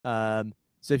So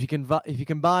if you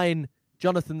combine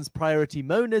Jonathan's priority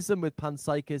monism with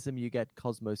panpsychism, you get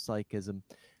cosmopsychism.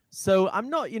 So I'm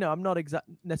not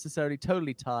necessarily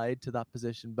totally tied to that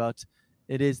position, but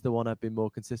it is the one I've been more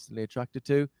consistently attracted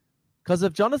to because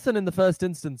of Jonathan in the first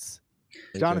instance.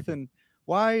 Jonathan,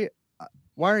 why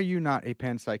are you not a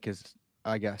panpsychist?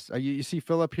 I guess you see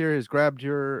Philip here has grabbed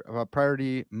your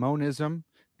priority monism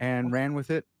and ran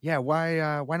with it. Yeah,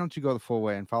 why don't you go the full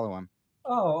way and follow him?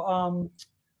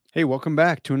 Hey, welcome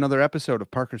back to another episode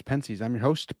of Parker's Pensies. I'm your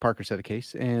host, Parker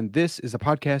Sedicase, and this is a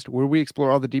podcast where we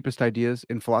explore all the deepest ideas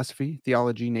in philosophy,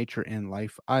 theology, nature, and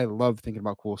life. I love thinking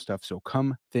about cool stuff, so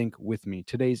come think with me.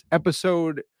 Today's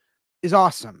episode is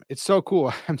awesome. It's so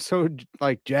cool. I'm so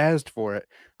jazzed for it.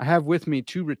 I have with me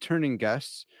two returning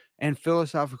guests and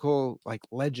philosophical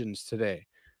legends today.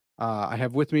 I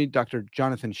have with me Dr.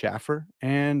 Jonathan Schaffer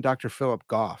and Dr. Philip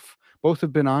Goff. Both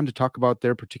have been on to talk about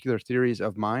their particular theories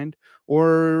of mind,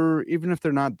 or even if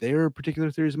they're not their particular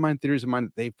theories of mind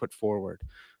that they've put forward.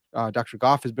 Dr.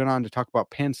 Goff has been on to talk about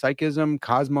panpsychism,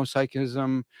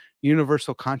 cosmopsychism,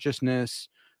 universal consciousness,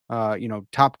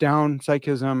 top-down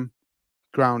psychism,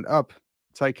 ground-up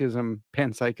psychism,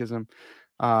 panpsychism.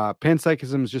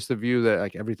 Panpsychism is just the view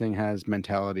that everything has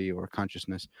mentality or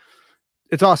consciousness.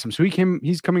 It's awesome. So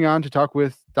he's coming on to talk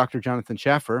with Dr. Jonathan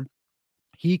Schaffer.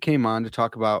 He came on to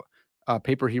talk about a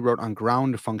paper he wrote on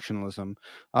ground functionalism.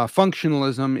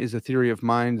 Functionalism is a theory of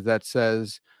mind that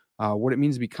says what it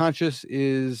means to be conscious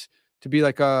is to be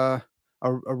like a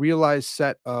realized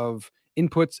set of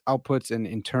inputs, outputs, and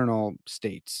internal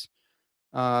states.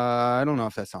 I don't know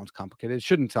if that sounds complicated. It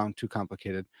shouldn't sound too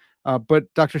complicated.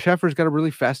 But Dr. Schaffer's got a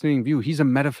really fascinating view. He's a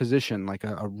metaphysician, like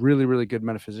a really, really good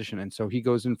metaphysician. And so he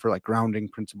goes in for grounding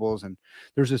principles. And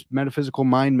there's this metaphysical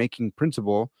mind-making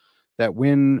principle that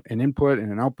when an input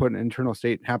and an output and an internal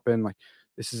state happen,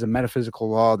 this is a metaphysical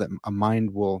law that a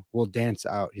mind will dance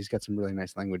out. He's got some really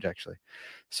nice language, actually.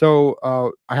 So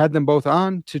I had them both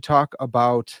on to talk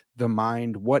about the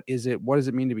mind. What is it? What does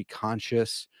it mean to be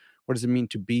conscious? What does it mean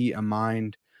to be a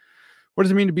mind? What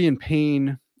does it mean to be in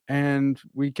pain? And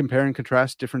we compare and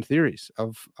contrast different theories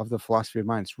of the philosophy of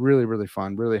mind. It's really, really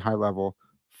fun, really high level,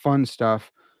 fun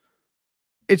stuff.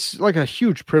 It's like a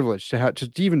huge privilege to have to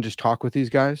even just talk with these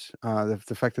guys.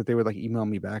 The fact that they would email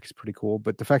me back is pretty cool.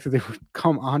 But the fact that they would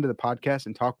come onto the podcast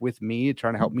and talk with me,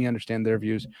 trying to help me understand their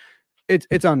views,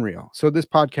 it's unreal. So this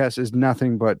podcast is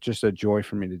nothing but just a joy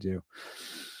for me to do.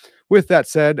 With that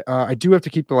said, I do have to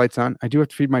keep the lights on. I do have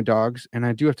to feed my dogs, and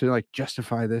I do have to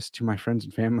justify this to my friends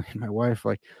and family and my wife.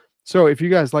 So if you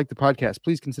guys like the podcast,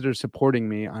 please consider supporting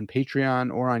me on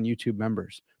Patreon or on YouTube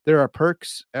members. There are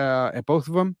perks at both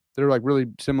of them. They're really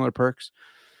similar perks.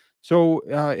 So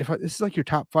this is your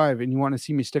top 5 and you want to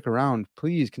see me stick around,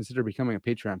 please consider becoming a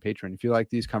Patreon patron. If you like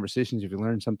these conversations, if you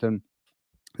learn something,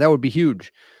 that would be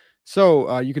huge.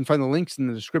 So you can find the links in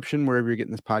the description wherever you're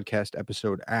getting this podcast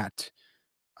episode at.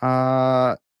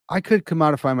 I could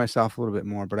commodify myself a little bit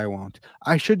more, but I won't.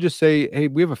 I should just say, hey,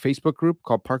 we have a Facebook group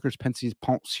called Parker's Pensies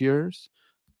Pensiers.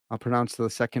 I'll pronounce the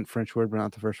second French word, but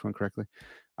not the first one correctly.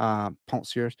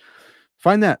 Pensiers.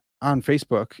 Find that on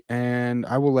Facebook, and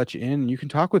I will let you in. You can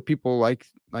talk with people like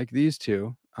these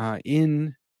two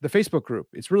in the Facebook group.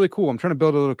 It's really cool. I'm trying to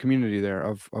build a little community there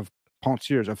of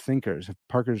pensiers, of thinkers, of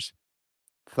Parker's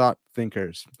thought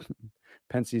thinkers.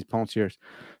 Pensies Pensiers.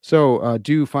 So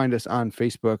do find us on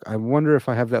Facebook. I wonder if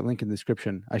I have that link in the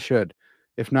description. I should.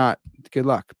 If not, good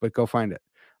luck, but go find it.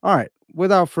 All right.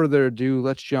 Without further ado,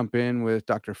 let's jump in with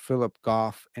Dr. Philip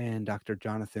Goff and Dr.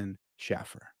 Jonathan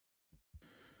Schaffer.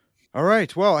 All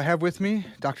right. Well, I have with me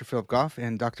Dr. Philip Goff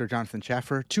and Dr. Jonathan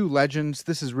Schaffer, two legends.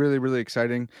 This is really, really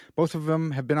exciting. Both of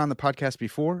them have been on the podcast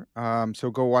before,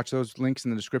 so go watch those links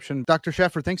in the description. Dr.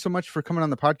 Schaffer, thanks so much for coming on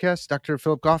the podcast. Dr.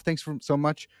 Philip Goff, thanks so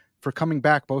much for coming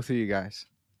back, both of you guys.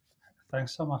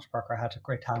 Thanks so much, Parker. I had a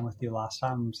great time with you last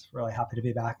time. I'm really happy to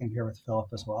be back and here with Philip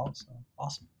as well. So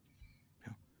awesome.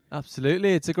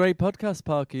 Absolutely. It's a great podcast,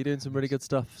 Parker. You're doing some really good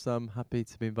stuff. So I'm happy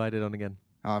to be invited on again.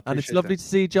 And it's lovely to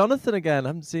see Jonathan again. I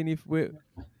haven't seen you. We're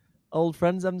old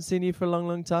friends. I haven't seen you for a long,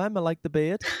 long time. I like the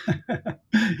beard.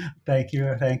 Thank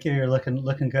you. You're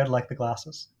looking good, like the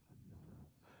glasses.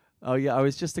 Oh, yeah. I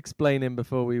was just explaining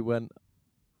before we went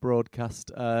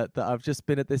broadcast that I've just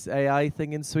been at this AI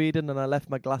thing in Sweden and I left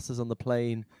my glasses on the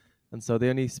plane, and so the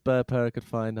only spare pair I could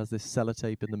find has this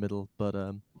sellotape in the middle, but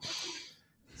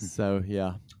so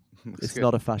yeah, it's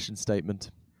not a fashion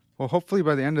statement. Well, hopefully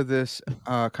by the end of this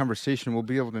conversation we'll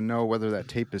be able to know whether that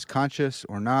tape is conscious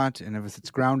or not, and if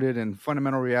it's grounded in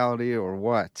fundamental reality or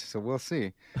what, so we'll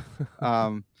see.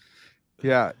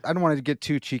 Yeah, I don't want to get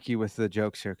too cheeky with the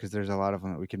jokes here because there's a lot of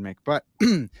them that we can make. But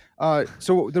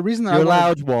so the reason that You're I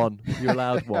wanted... allowed one. You're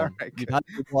allowed All one. right, You've good. had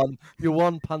your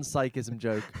one panpsychism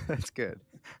joke. That's good.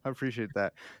 I appreciate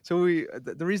that. So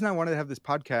the reason I wanted to have this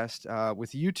podcast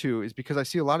with you two is because I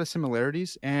see a lot of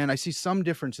similarities and I see some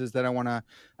differences that I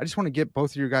just want to get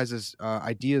both of your guys'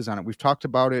 ideas on it. We've talked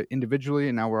about it individually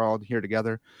and now we're all here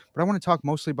together, but I want to talk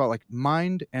mostly about like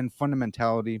mind and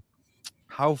fundamentality.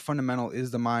 How fundamental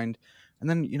is the mind? And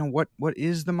then, what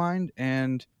is the mind?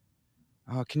 And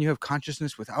can you have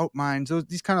consciousness without mind?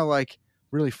 These kind of like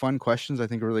really fun questions I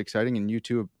think are really exciting. And you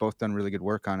two have both done really good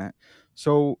work on it.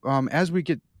 So as we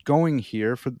get going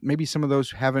here, for maybe some of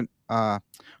those who haven't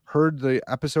heard the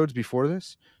episodes before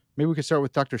this, maybe we could start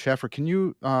with Dr. Schaffer. Can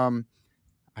you, I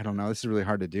don't know, this is really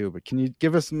hard to do, but can you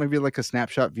give us maybe like a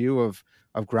snapshot view of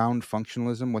ground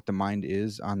functionalism, what the mind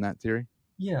is on that theory?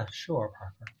 Yeah, sure,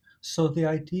 Parker. So the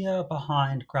idea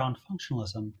behind ground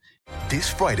functionalism. This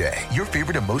Friday, your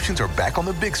favorite emotions are back on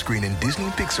the big screen in Disney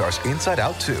and Pixar's Inside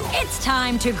Out 2. It's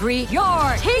time to greet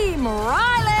your team,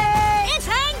 Riley! It's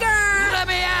anger! Let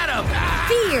me at him!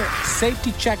 Fear! Safety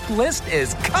checklist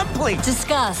is complete.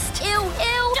 Disgust! Ew,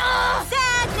 ew!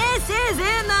 Sadness is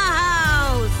in the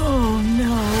house! Oh,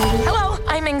 no. Hello,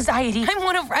 I'm anxiety. I'm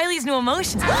one of Riley's new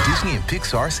emotions. Disney and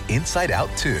Pixar's Inside Out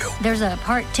 2. There's a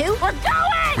part 2? We're going!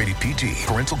 Rated PG.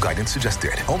 Parental guidance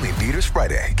suggested. Only in theaters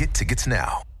Friday. Get tickets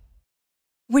now.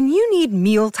 When you need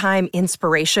mealtime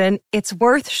inspiration, it's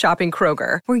worth shopping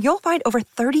Kroger, where you'll find over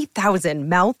 30,000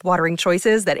 mouth-watering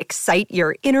choices that excite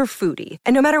your inner foodie.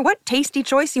 And no matter what tasty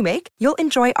choice you make, you'll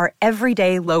enjoy our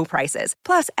everyday low prices,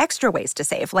 plus extra ways to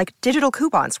save, like digital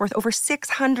coupons worth over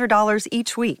 $600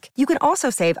 each week. You can also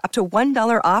save up to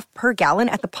 $1 off per gallon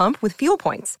at the pump with fuel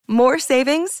points. More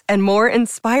savings and more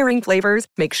inspiring flavors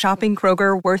make shopping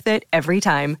Kroger worth it every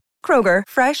time. Kroger,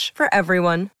 fresh for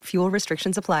everyone. Fuel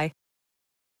restrictions apply.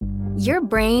 Your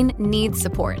brain needs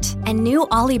support, and new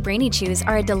Ollie Brainy Chews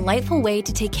are a delightful way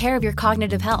to take care of your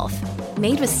cognitive health.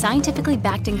 Made with scientifically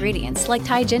backed ingredients like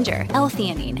Thai ginger,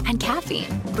 L-theanine, and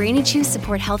caffeine, Brainy Chews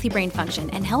support healthy brain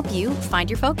function and help you find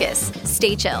your focus,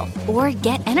 stay chill, or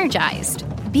get energized.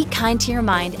 Be kind to your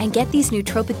mind and get these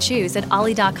nootropic chews at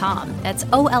ollie.com. That's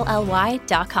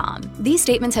OLLY.com. These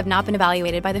statements have not been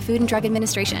evaluated by the Food and Drug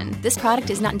Administration. This product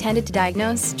is not intended to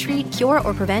diagnose, treat, cure,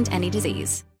 or prevent any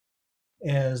disease.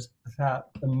 Is that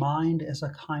the mind is a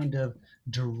kind of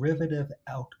derivative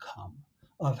outcome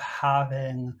of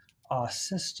having a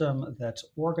system that's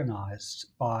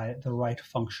organized by the right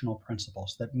functional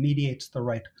principles, that mediates the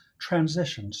right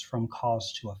transitions from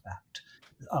cause to effect,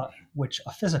 which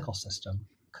a physical system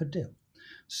could do.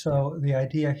 So the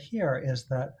idea here is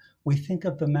that we think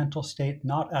of the mental state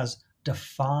not as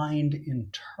defined in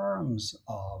terms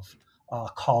of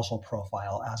causal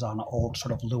profile, as on old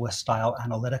sort of Lewis-style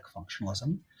analytic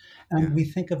functionalism. And we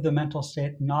think of the mental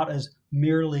state not as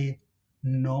merely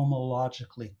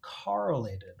nomologically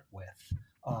correlated with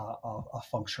a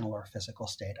functional or physical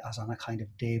state, as on a kind of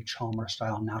Dave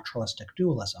Chalmers-style naturalistic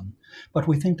dualism. But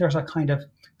we think there's a kind of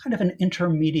an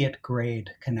intermediate grade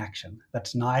connection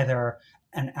that's neither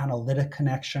an analytic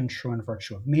connection true in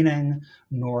virtue of meaning,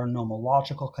 nor a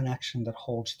nomological connection that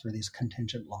holds through these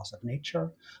contingent laws of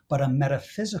nature, but a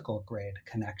metaphysical grade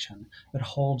connection that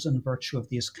holds in virtue of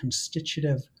these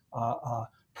constitutive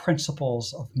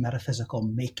principles of metaphysical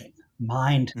making,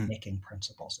 mind-making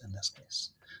principles in this case.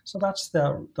 So that's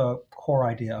the core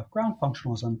idea of ground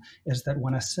functionalism, is that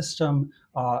when a system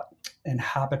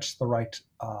inhabits the right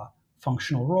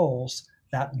functional roles,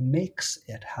 that makes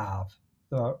it have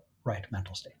the right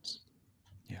mental states.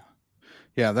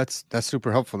 Yeah, that's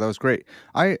super helpful. That was great.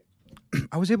 I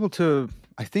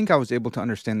think I was able to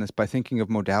understand this by thinking of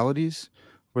modalities,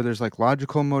 where there's like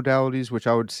logical modalities, which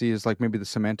I would see as like maybe the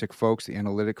semantic folks, the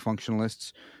analytic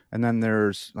functionalists, and then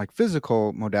there's like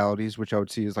physical modalities, which I would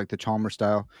see as like the Chalmers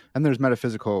style, and there's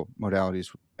metaphysical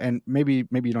modalities, and maybe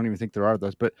you don't even think there are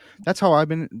those, but that's how I've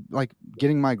been like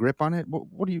getting my grip on it.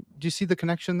 What do you see the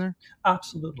connection there?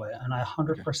 Absolutely, and I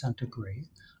 100% agree.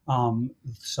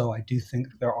 So I do think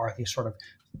there are these sort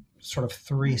of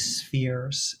three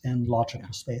spheres in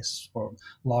logical space, or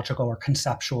logical or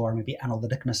conceptual or maybe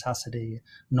analytic necessity,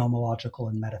 nomological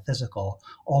and metaphysical.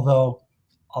 Although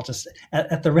I'll just,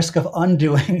 at the risk of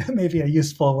undoing maybe a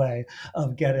useful way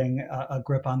of getting a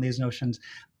grip on these notions,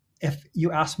 if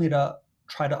you ask me to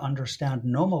try to understand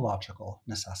nomological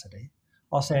necessity,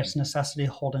 I'll say it's necessity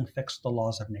holding fixed the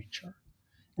laws of nature.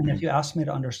 And if you ask me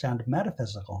to understand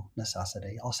metaphysical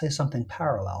necessity, I'll say something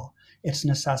parallel. It's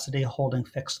necessity holding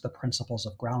fixed the principles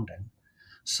of grounding.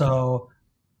 So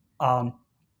the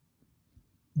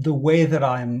way that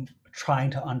I'm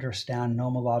trying to understand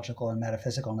nomological and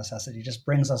metaphysical necessity just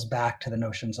brings us back to the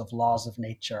notions of laws of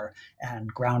nature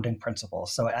and grounding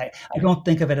principles. So I don't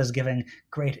think of it as giving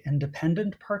great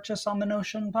independent purchase on the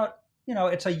notion, but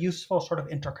it's a useful sort of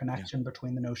interconnection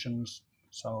between the notions.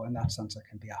 So in that sense, it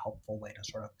can be a helpful way to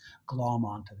sort of glom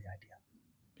onto the idea.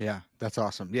 Yeah, that's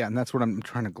awesome. Yeah, and that's what I'm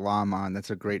trying to glom on.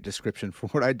 That's a great description for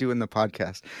what I do in the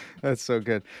podcast. That's so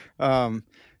good.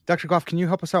 Dr. Goff, can you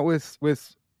help us out with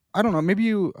I don't know, maybe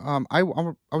you I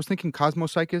was thinking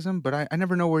Cosmopsychism, but I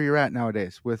never know where you're at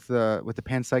nowadays with the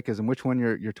panpsychism, which one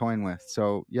you're toying with.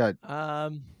 So yeah.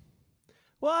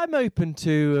 Well, I'm open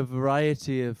to a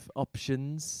variety of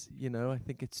options. I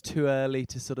think it's too early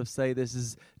to sort of say this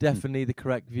is definitely the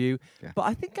correct view. Yeah. But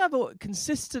I think I've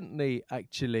consistently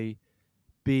actually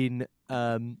been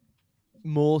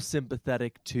more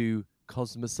sympathetic to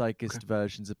cosmopsychist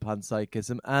versions of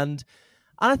panpsychism. And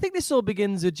I think this all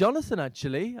begins with Jonathan,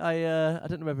 actually. I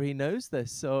don't know whether he knows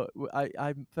this. So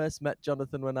I first met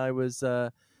Jonathan when I was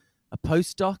a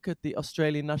postdoc at the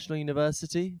Australian National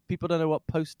University. People don't know what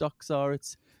postdocs are.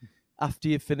 It's after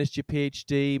you've finished your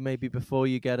PhD, maybe before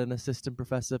you get an assistant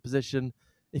professor position.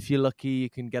 If you're lucky, you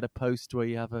can get a post where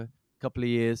you have a couple of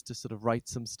years to sort of write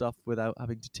some stuff without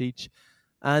having to teach.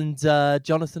 And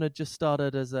Jonathan had just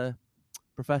started as a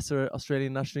professor at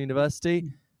Australian National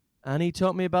University. And he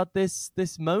taught me about this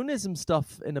monism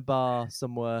stuff in a bar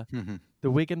somewhere. The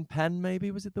Wigan Pen,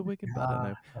 maybe? Was it the Wigan Pen? I don't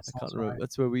know. I can't remember. Right.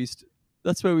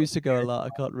 That's where we used to go a lot. I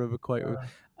can't remember quite.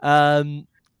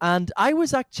 And I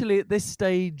was actually at this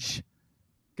stage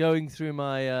going through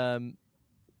my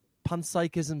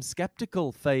panpsychism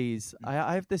skeptical phase.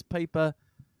 I have this paper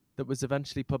that was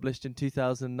eventually published in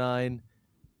 2009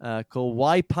 called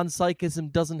Why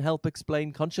Panpsychism Doesn't Help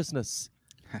Explain Consciousness.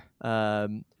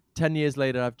 10 years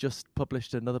later, I've just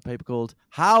published another paper called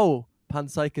How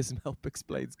Panpsychism Help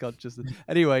Explains Consciousness.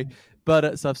 Anyway,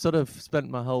 but so I've sort of spent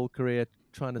my whole career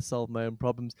trying to solve my own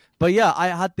problems. But yeah, I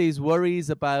had these worries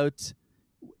about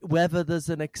whether there's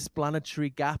an explanatory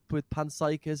gap with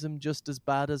panpsychism just as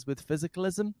bad as with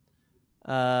physicalism.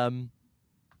 That,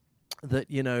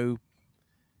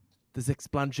 there's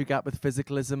explanatory gap with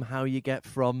physicalism, how you get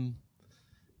from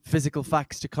physical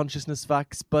facts to consciousness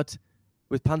facts. But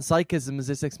with panpsychism, is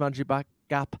this explanatory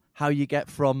gap how you get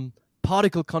from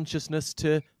particle consciousness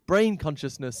to brain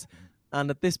consciousness. And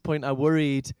at this point, I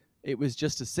worried it was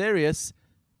just as serious.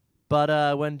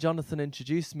 But when Jonathan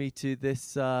introduced me to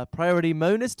this priority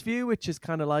monist view, which is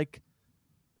kind of like,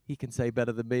 he can say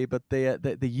better than me, but the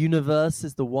universe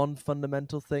is the one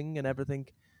fundamental thing, and everything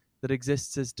that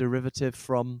exists is derivative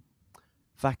from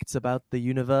facts about the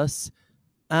universe.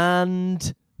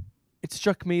 And it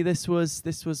struck me this was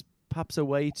perhaps a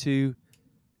way to,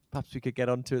 perhaps we could get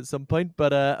onto at some point,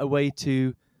 but a way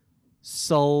to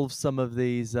solve some of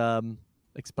these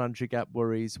explanatory gap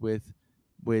worries with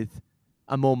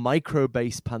a more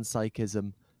micro-based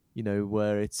panpsychism,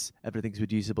 where everything's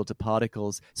reducible to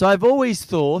particles. So I've always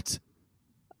thought,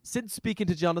 since speaking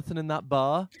to Jonathan in that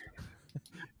bar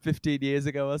 15 years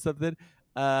ago or something,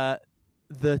 that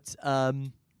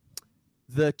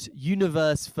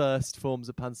universe-first forms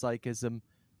of panpsychism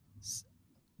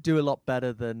do a lot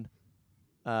better than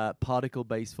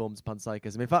particle-based forms of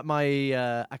panpsychism. In fact, my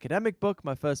academic book,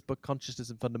 my first book, Consciousness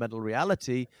and Fundamental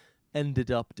Reality,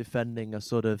 ended up defending a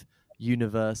sort of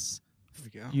universe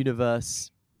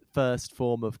first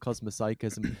form of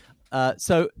cosmopsychism.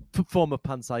 Form of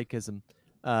panpsychism.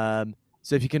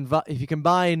 So if you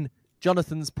combine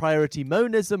Jonathan's priority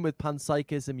monism with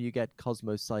panpsychism, you get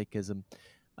cosmopsychism.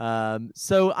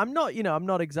 So I'm not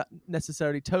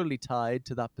necessarily totally tied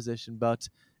to that position, but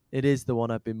it is the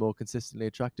one I've been more consistently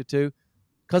attracted to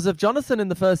because of Jonathan in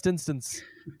the first instance.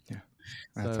 Yeah,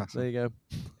 that's awesome. There you go.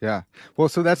 Yeah. Well,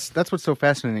 so that's what's so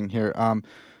fascinating here.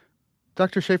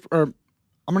 Dr. Schaffer, I'm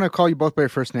going to call you both by your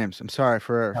first names. I'm sorry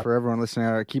for everyone listening.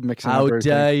 I keep mixing up. How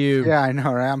dare you? Yeah, I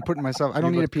know, right? I'm putting myself. I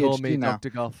don't need a PhD call me now. Dr.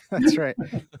 Goff. That's right.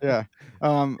 Yeah.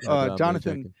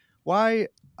 Jonathan, why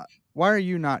are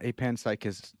you not a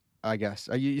panpsychist? I guess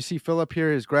you see Philip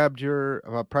here has grabbed your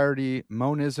priority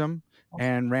monism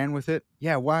and ran with it.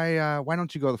 Yeah. Why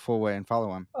don't you go the full way and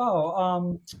follow him?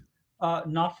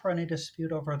 Not for any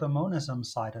dispute over the monism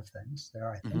side of things.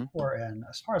 There, I think we're in,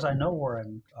 as far as I know, we're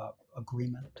in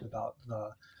agreement about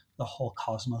the whole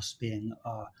cosmos being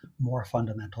more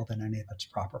fundamental than any of its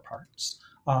proper parts.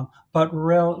 But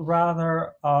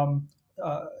rather,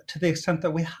 to the extent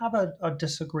that we have a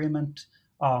disagreement,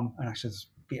 and actually this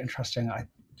would be interesting,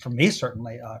 for me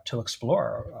certainly, to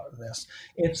explore this,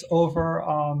 it's over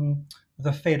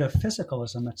the fate of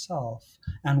physicalism itself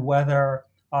and whether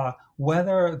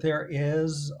there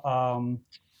is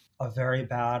a very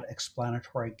bad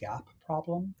explanatory gap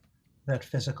problem that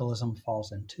physicalism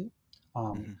falls into.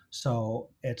 So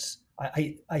it's,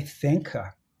 I think,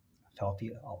 Philip,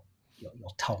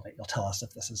 you'll tell us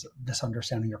if this is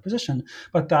misunderstanding your position,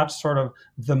 but that's sort of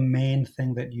the main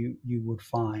thing that you would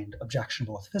find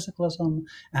objectionable with physicalism.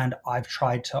 And I've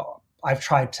tried to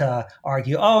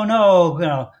argue, oh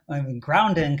no,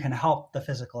 grounding can help the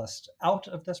physicalist out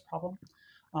of this problem.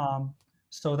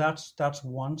 So that's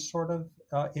one sort of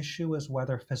issue, is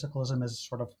whether physicalism is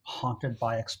sort of haunted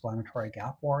by explanatory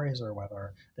gap worries, or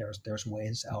whether there's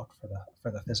ways out for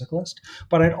the physicalist.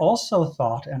 But I'd also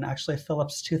thought, and actually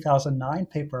Philip's 2009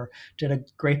 paper did a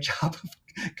great job of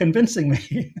convincing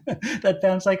me that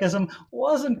panpsychism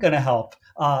wasn't going to help.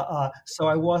 So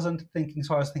I was thinking,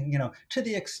 to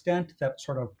the extent that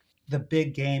sort of the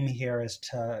big game here is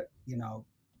to,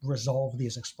 resolve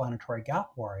these explanatory gap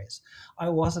worries, I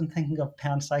wasn't thinking of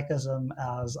panpsychism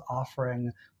as offering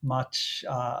much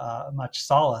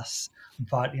solace.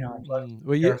 But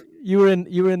well, you were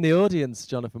in the audience,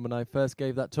 Jonathan, when I first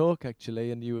gave that talk,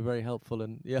 actually, and you were very helpful,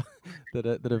 and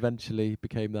that eventually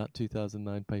became that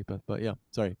 2009 paper. But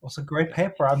sorry. Well, it's a great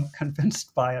paper. I'm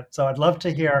convinced by it. So I'd love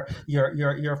to hear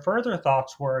your further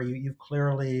thoughts, where you've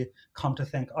clearly come to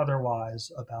think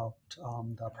otherwise about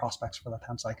the prospects for the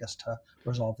panpsychist to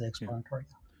resolve the explanatory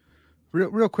gap.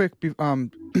 Real quick,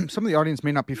 some of the audience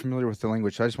may not be familiar with the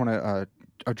language, so I just want to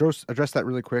address that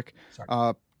really quick.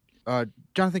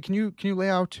 Jonathan, can you lay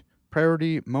out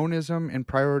priority monism and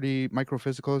priority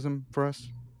microphysicalism for us?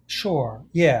 Sure.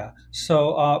 Yeah.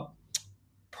 So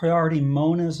priority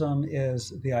monism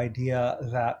is the idea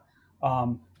that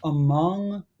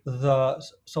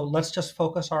so let's just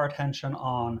focus our attention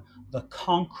on the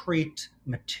concrete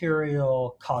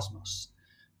material cosmos.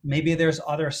 Maybe there's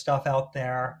other stuff out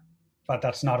there, but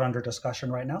that's not under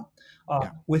discussion right now.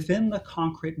 Within the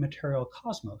concrete material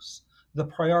cosmos, the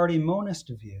priority monist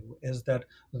view is that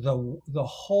the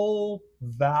whole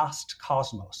vast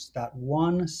cosmos, that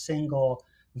one single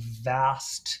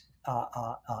vast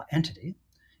entity,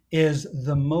 is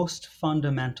the most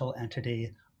fundamental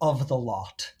entity of the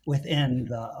lot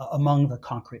among the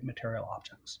concrete material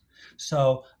objects.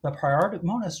 So the priority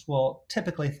monist will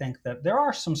typically think that there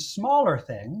are some smaller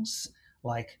things,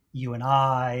 like you and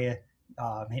I,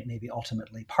 maybe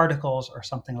ultimately particles or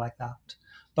something like that,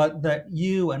 but that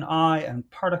you and I and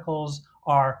particles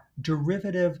are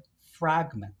derivative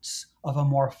fragments of a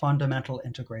more fundamental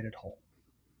integrated whole.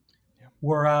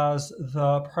 Whereas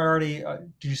the priority,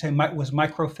 did you say was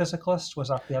microphysicalist? Was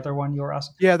that the other one you were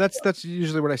asking? Yeah, that's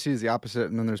usually what I see as the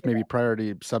opposite, and then there's maybe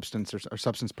priority substance or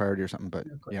substance priority or something. But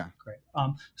great.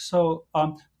 So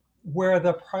where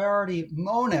the priority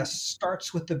monist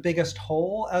starts with the biggest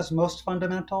whole as most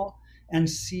fundamental and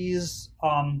sees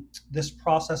this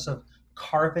process of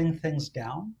carving things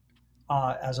down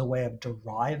as a way of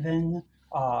deriving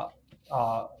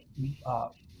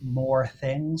more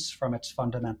things from its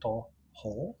fundamental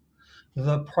whole.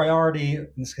 The priority, in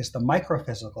this case, the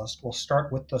microphysicalist, will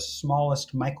start with the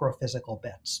smallest microphysical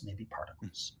bits, maybe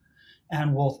particles,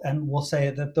 and we'll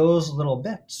say that those little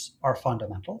bits are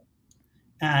fundamental,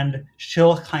 and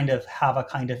she'll kind of have a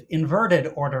kind of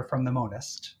inverted order from the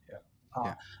monist,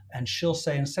 and she'll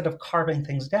say, instead of carving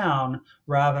things down,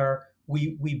 rather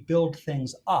we build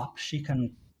things up. She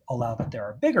can allow that there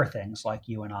are bigger things like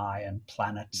you and I and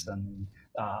planets and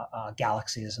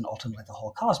galaxies and ultimately the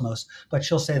whole cosmos, but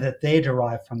she'll say that they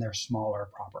derive from their smaller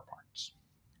proper parts.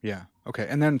 Yeah. Okay.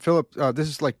 And then Philip, this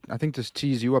is I think this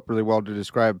tees you up really well to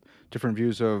describe different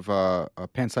views of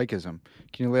panpsychism.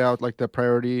 Can you lay out the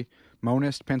priority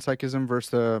monist panpsychism versus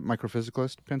the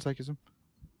microphysicalist panpsychism?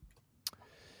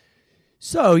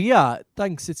 So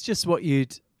thanks. It's just what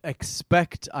you'd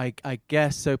expect, I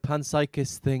guess. So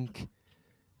panpsychists think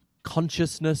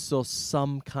consciousness or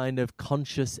some kind of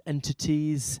conscious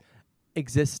entities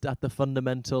exist at the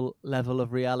fundamental level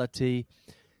of reality.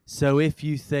 So if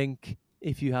you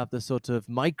have the sort of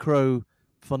micro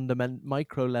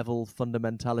level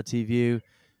fundamentality view,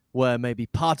 where maybe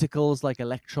particles like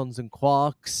electrons and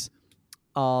quarks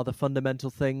are the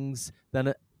fundamental things,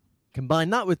 then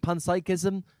combine that with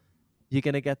panpsychism, you're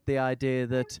going to get the idea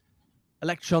that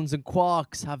electrons and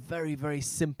quarks have very, very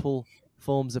simple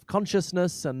forms of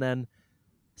consciousness, and then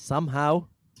somehow,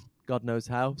 God knows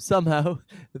how,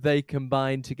 they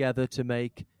combine together to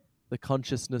make the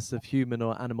consciousness of human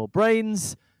or animal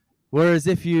brains. Whereas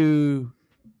if you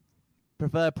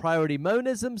prefer priority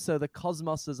monism, so the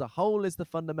cosmos as a whole is the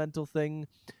fundamental thing,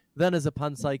 then as a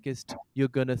panpsychist, you're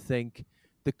going to think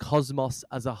the cosmos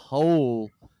as a whole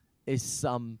is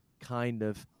some kind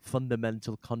of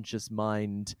fundamental conscious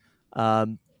mind.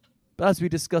 But But as we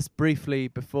discussed briefly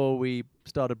before we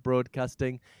started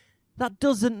broadcasting, that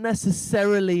doesn't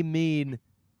necessarily mean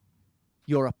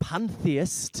you're a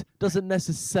pantheist, doesn't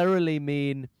necessarily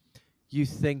mean you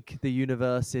think the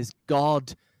universe is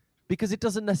God, because it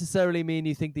doesn't necessarily mean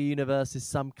you think the universe is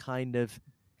some kind of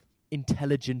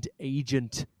intelligent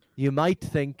agent. You might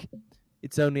think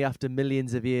it's only after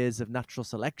millions of years of natural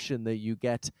selection that you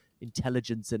get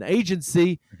intelligence and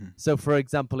agency. Mm-hmm. So, for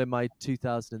example, in my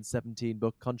 2017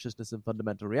 book, Consciousness and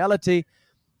Fundamental Reality,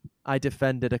 I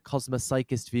defended a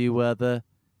cosmopsychist view where the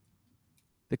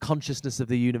consciousness of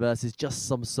the universe is just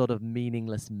some sort of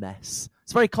meaningless mess.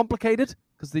 It's very complicated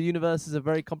because the universe is a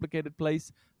very complicated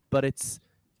place, but it's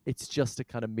just a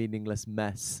kind of meaningless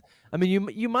mess. I mean,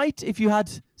 you might, if you had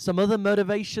some other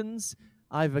motivations,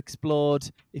 I've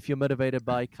explored if you're motivated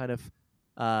by kind of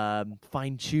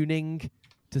fine-tuning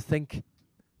to think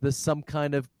there's some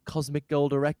kind of cosmic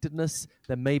goal-directedness,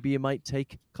 then maybe you might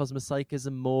take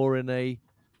cosmopsychism more in a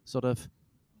sort of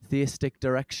theistic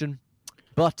direction.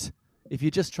 But if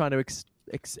you're just trying to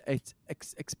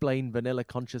explain vanilla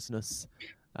consciousness,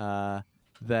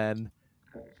 then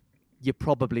you're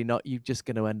probably not. You're just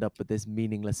going to end up with this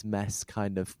meaningless mess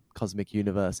kind of cosmic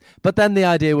universe. But then the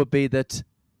idea would be that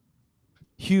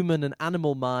human and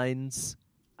animal minds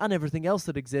and everything else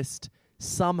that exists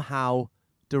somehow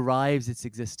derives its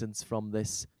existence from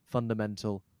this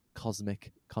fundamental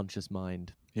cosmic conscious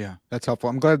mind. Yeah, that's helpful.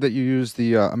 I'm glad that you used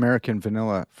the American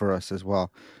vanilla for us as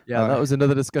well. Yeah, that was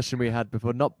another discussion we had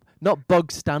before. Not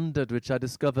bog standard, which I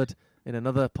discovered in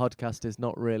another podcast is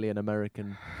not really an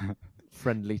American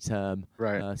friendly term.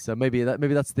 Right. So maybe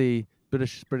that's the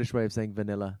British way of saying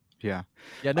vanilla. Yeah.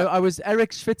 Yeah, no, I was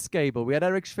Eric Schwitzgable. We had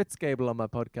Eric Schwitzgable on my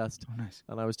podcast. Oh, nice.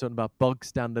 And I was talking about bog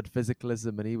standard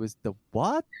physicalism, and he was the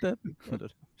what? I don't know.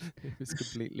 He was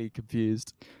completely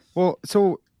confused. Well,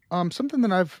 so something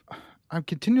that I've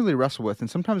continually wrestled with, and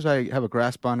sometimes I have a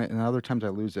grasp on it, and other times I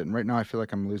lose it. And right now I feel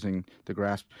like I'm losing the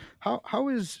grasp. How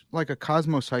is like a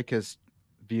cosmopsychist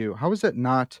view? How is that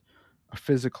not a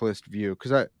physicalist view?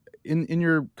 Because in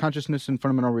your Consciousness and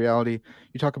Fundamental Reality,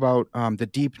 you talk about the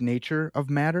deep nature of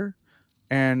matter,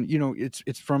 and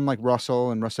it's from like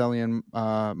Russell and Russellian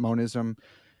monism,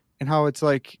 and how it's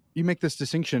like you make this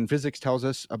distinction. Physics tells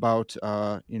us about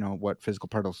what physical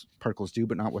particles do,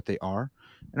 but not what they are.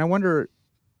 And I wonder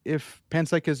if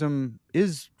panpsychism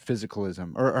is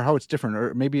physicalism, or how it's different,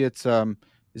 or maybe it's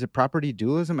is it property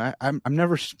dualism? I'm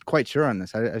never quite sure on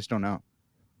this. I just don't know.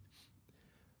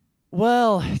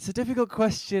 Well, it's a difficult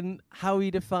question how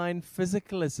you define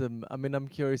physicalism. I mean, I'm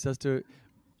curious as to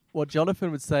what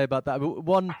Jonathan would say about that.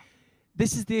 But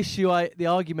this is the issue, the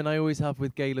argument I always have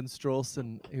with Galen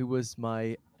Strawson, who was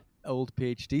my old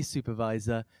PhD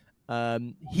supervisor.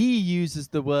 He uses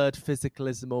the word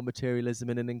physicalism or materialism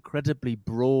in an incredibly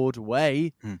broad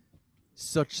way,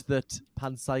 such that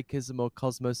panpsychism or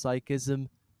cosmopsychism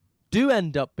do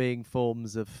end up being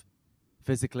forms of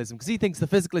physicalism, because he thinks the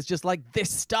physical is just like this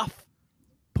stuff.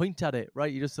 Point at it,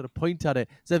 right? You just sort of point at it.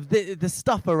 So if the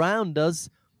stuff around us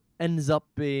ends up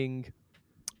being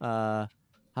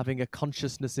having a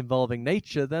consciousness involving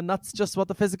nature, then that's just what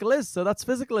the physical is. So that's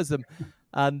physicalism.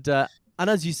 And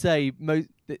as you say,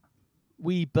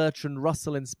 we Bertrand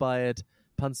Russell-inspired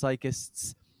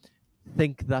panpsychists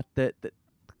think that the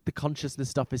consciousness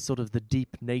stuff is sort of the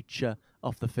deep nature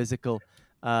of the physical.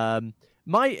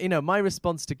 My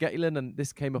response to Galen, and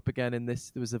this came up again in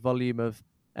this, there was a volume of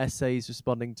essays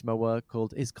responding to my work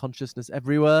called "Is Consciousness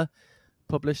Everywhere?"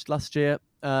 published last year.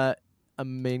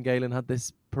 And me and Galen had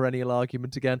this perennial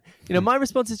argument again. My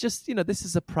response is just, this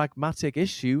is a pragmatic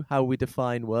issue, how we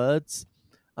define words.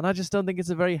 And I just don't think it's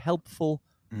a very helpful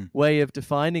way of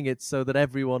defining it so that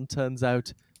everyone turns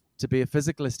out to be a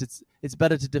physicalist. It's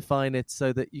better to define it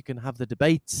so that you can have the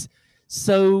debates.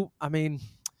 So, I mean,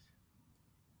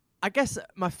 I guess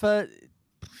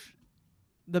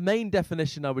the main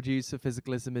definition I would use for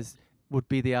physicalism would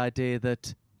be the idea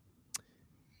that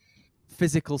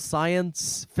physical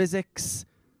science, physics,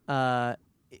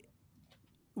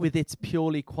 with its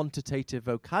purely quantitative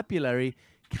vocabulary,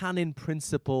 can in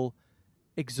principle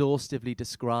exhaustively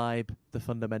describe the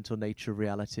fundamental nature of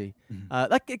reality.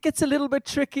 It gets a little bit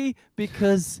tricky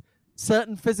because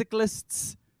certain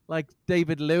physicalists, like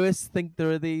David Lewis, think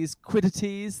there are these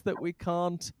quiddities that we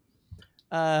can't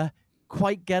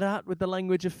quite get at with the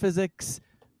language of physics.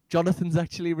 Jonathan's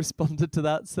actually responded to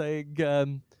that,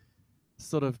 saying,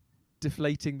 sort of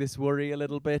deflating this worry a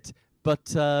little bit. But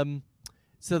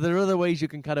so there are other ways you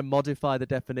can kind of modify the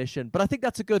definition. But I think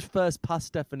that's a good first pass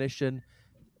definition.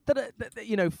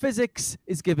 That physics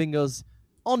is giving us,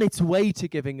 on its way to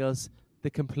giving us, the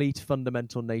complete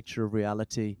fundamental nature of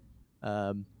reality.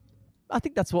 I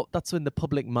think that's in the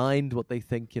public mind, what they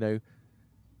think,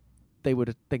 they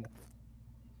would think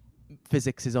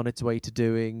physics is on its way to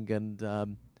doing. And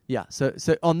so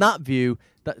on that view,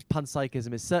 that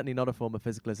panpsychism is certainly not a form of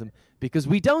physicalism, because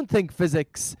we don't think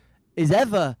physics is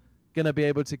ever going to be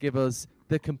able to give us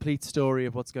the complete story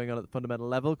of what's going on at the fundamental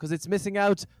level, because it's missing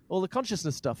out all the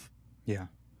consciousness stuff. Yeah.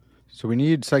 So we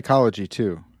need psychology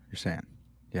too, you're saying.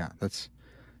 Yeah, that's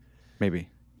maybe.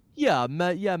 Yeah,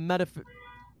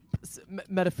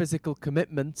 metaphysical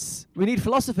commitments. We need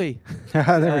philosophy. There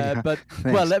we go. But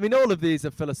well, I mean, all of these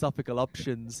are philosophical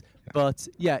options. Yeah. But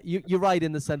yeah, you're right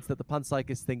in the sense that the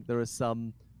panpsychists think there are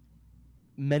some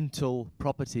mental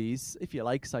properties, if you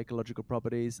like, psychological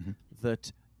properties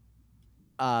that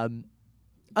they're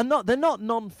not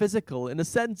non-physical in a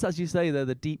sense, as you say. They're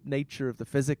the deep nature of the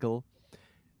physical.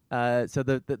 So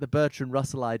the Bertrand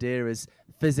Russell idea is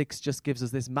physics just gives us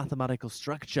this mathematical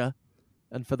structure.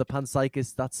 And for the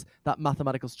panpsychist, that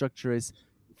mathematical structure is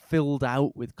filled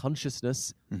out with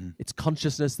consciousness. It's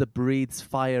consciousness that breathes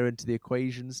fire into the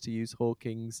equations, to use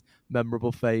Hawking's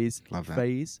memorable phrase, not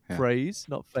phase.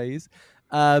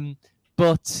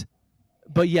 But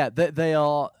yeah, they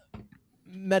are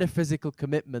metaphysical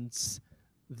commitments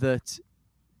that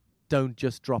don't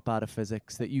just drop out of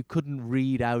physics, that you couldn't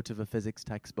read out of a physics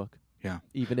textbook. Yeah,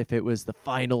 even if it was the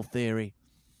final theory.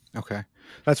 Okay,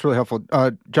 that's really helpful.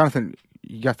 Jonathan,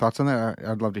 you got thoughts on that?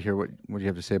 I'd love to hear what you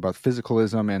have to say about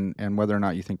physicalism and whether or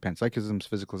not you think panpsychism is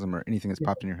physicalism or anything that's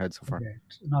popped in your head so far. Okay.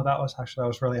 No, that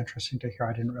was really interesting to hear.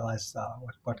 I didn't realize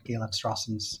what Galen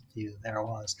Strawson's view there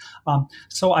was.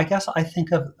 So I guess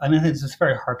it's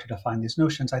very hard to define these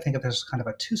notions. I think of this as kind of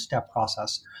a two-step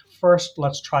process. First,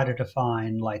 let's try to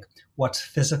define like what's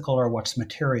physical or what's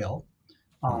material.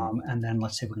 And then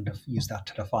let's see if we can use that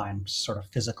to define sort of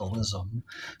physicalism.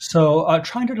 So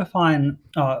trying to define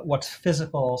what's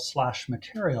physical /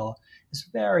 material is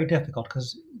very difficult,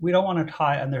 because we don't want to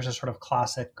tie, and there's a sort of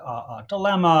classic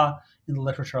dilemma in the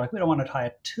literature, like we don't want to tie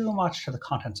it too much to the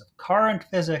contents of current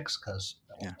physics, because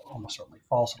almost certainly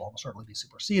false, it'll almost certainly be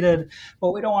superseded.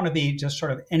 But we don't want to be just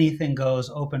sort of anything goes,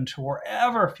 open to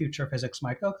wherever future physics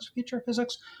might go, because future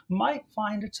physics might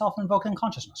find itself invoking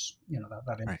consciousness.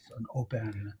 That is an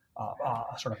open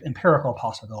sort of empirical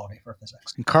possibility for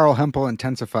physics. And Carl Hempel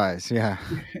intensifies,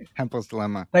 Hempel's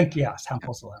dilemma.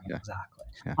 Hempel's dilemma, exactly.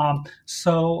 Yeah.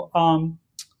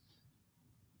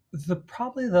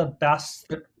 Probably the best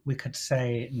that we could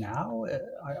say now,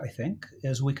 I think,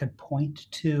 is we could point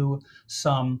to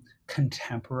some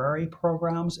contemporary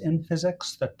programs in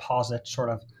physics that posit sort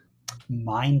of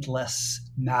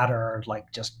mindless matter,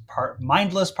 like just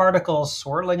mindless particles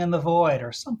swirling in the void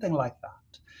or something like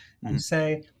that, and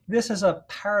say this is a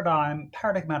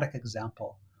paradigmatic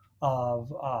example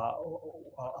of a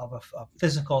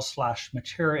physical /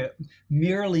 material,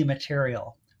 merely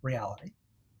material reality.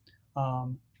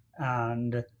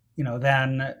 And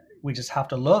then we just have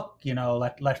to look,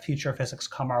 let future physics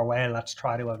come our way. Let's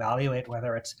try to evaluate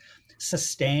whether it's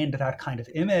sustained that kind of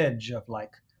image of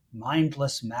like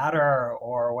mindless matter,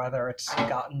 or whether it's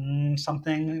gotten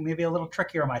something maybe a little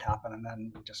trickier might happen. And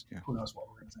then we just, who knows what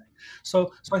we're going to say.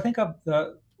 So I think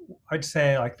I'd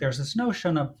say like there's this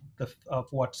notion of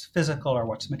what's physical or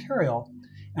what's material.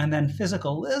 And then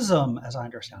physicalism, as I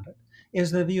understand it,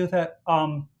 is the view that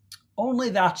only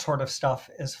that sort of stuff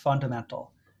is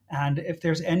fundamental. And if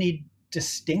there's any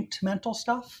distinct mental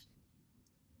stuff,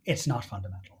 it's not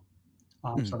fundamental.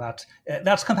 So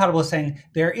that's compatible with saying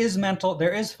there is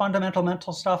fundamental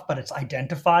mental stuff, but it's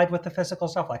identified with the physical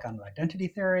stuff, like on identity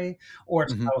theory, or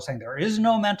it's compatible with saying there is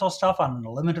no mental stuff on an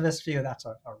eliminativist view. That's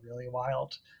a really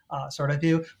wild sort of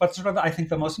view. But sort of, I think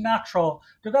the most natural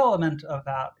development of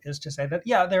that is to say that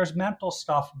there's mental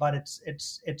stuff, but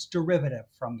it's derivative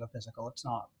from the physical. It's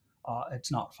not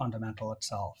fundamental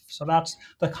itself. So that's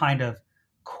the kind of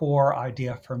core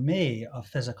idea for me of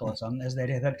physicalism, is the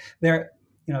idea that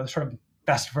the sort of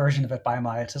best version of it by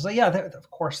my is like, of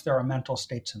course there are mental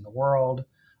states in the world,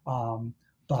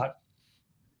 but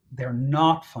they're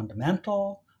not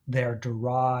fundamental. They're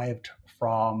derived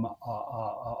from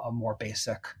a more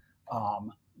basic,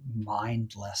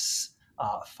 mindless,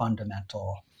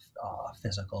 fundamental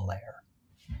physical layer.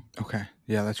 Okay.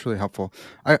 Yeah, that's really helpful.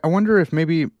 I wonder if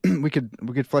maybe we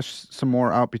could flesh some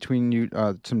more out between you,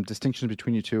 some distinctions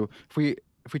between you two. If we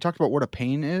talked about what a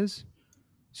pain is,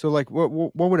 so like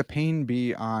what would a pain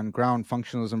be on ground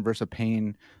functionalism versus a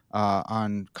pain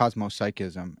on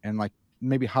cosmopsychism, and like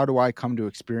maybe how do I come to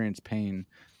experience pain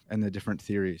in the different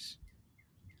theories?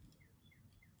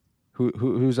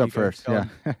 Who's up first? Yeah,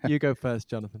 you go first,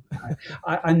 Jonathan.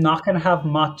 I'm not going to have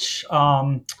much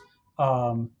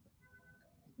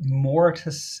more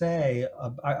to say.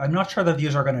 I'm not sure the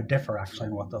views are going to differ actually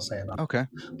in what they'll say about Okay.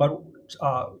 it. But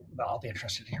I'll be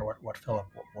interested to hear what Philip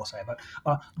will say. But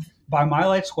by my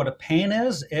lights, what a pain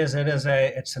is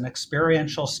it's an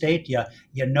experiential state.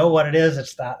 You know what it is.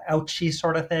 It's that ouchy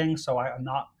sort of thing. So I'm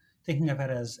not thinking of it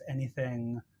as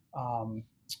anything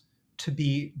to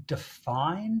be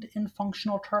defined in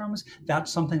functional terms.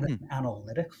 That's something that an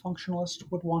analytic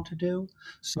functionalist would want to do.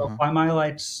 So by my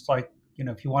lights, like,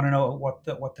 if you want to know what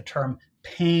the term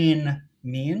pain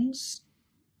means,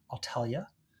 I'll tell you.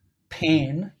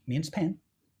 Pain means pain.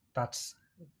 That's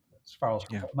as far as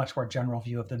a much more general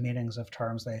view of the meanings of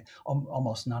terms. They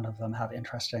almost none of them have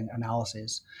interesting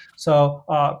analyses. So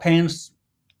pain's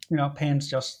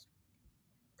just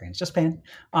pain.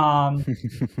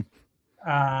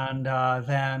 And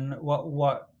then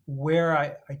where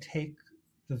I take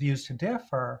the views to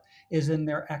differ is in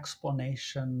their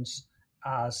explanations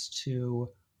as to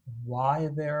why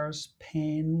there's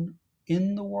pain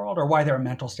in the world, or why there are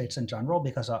mental states in general.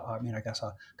 Because I guess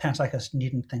a panpsychist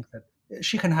needn't think that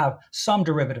she can have some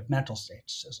derivative mental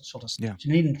states. She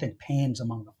needn't think pain's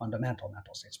among the fundamental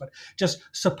mental states, but just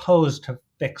suppose to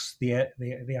fix the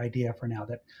idea for now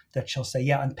that she'll say,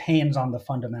 and pain's on the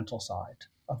fundamental side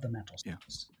of the mental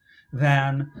states.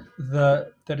 Then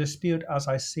the dispute, as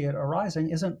I see it arising,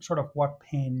 isn't sort of what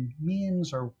pain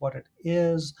means or what it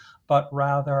is, but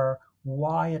rather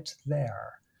why it's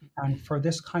there. And for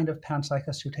this kind of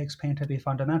panpsychist who takes pain to be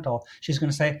fundamental, she's going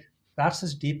to say, that's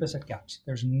as deep as it gets.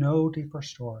 There's no deeper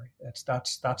story.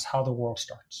 That's how the world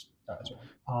starts.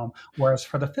 Whereas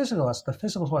for the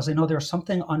physicalists, they know there's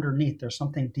something underneath, there's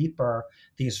something deeper,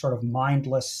 these sort of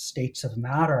mindless states of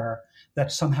matter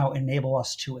that somehow enable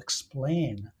us to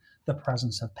explain the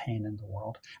presence of pain in the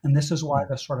world. And this is why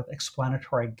the sort of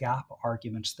explanatory gap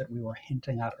arguments that we were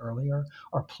hinting at earlier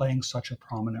are playing such a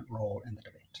prominent role in the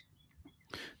debate.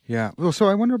 Yeah. Well, so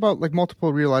I wonder about like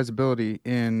multiple realizability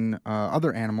in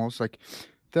other animals, like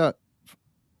the.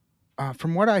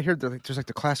 From what I heard, there's like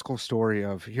the classical story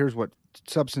of here's what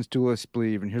substance dualists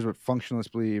believe and here's what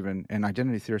functionalists believe and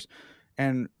identity theorists.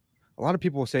 And a lot of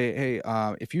people will say, hey,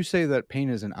 if you say that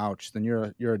pain is an ouch, then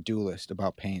you're a dualist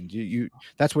about pain.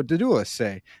 That's what the dualists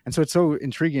say. And so it's so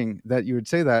intriguing that you would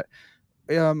say that.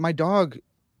 My dog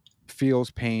feels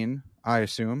pain, I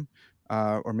assume,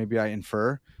 or maybe I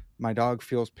infer. My dog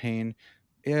feels pain,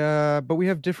 but we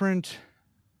have different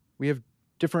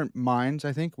minds.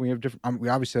 I think we have different. We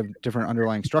obviously have different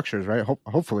underlying structures, right?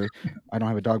 Hopefully, I don't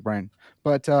have a dog brain.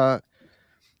 But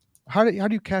how do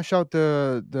you cash out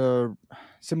the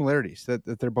similarities that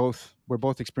we're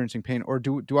both experiencing pain, or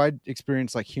do I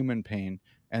experience like human pain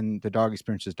and the dog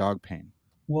experiences dog pain?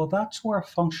 Well, that's where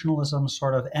functionalism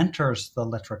sort of enters the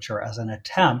literature as an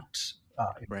attempt.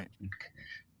 Right.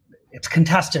 It's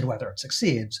contested whether it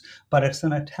succeeds, but it's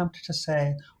an attempt to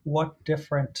say what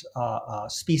different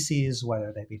species,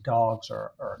 whether they be dogs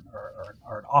or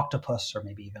an octopus, or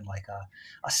maybe even like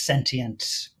a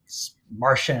sentient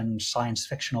Martian science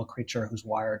fictional creature who's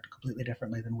wired completely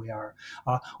differently than we are,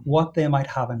 what they might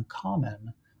have in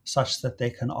common, such that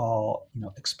they can all,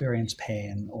 experience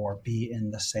pain or be in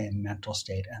the same mental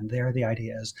state. And there, the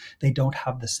idea is they don't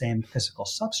have the same physical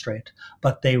substrate,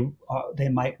 but they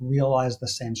might realize the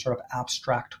same sort of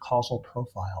abstract causal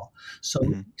profile.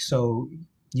 So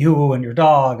you and your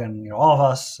dog and all of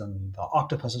us and the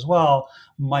octopus as well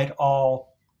might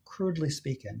all, crudely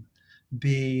speaking,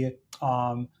 be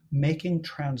making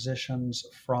transitions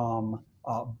from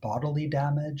bodily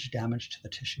damage to the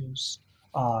tissues,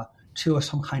 to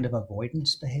some kind of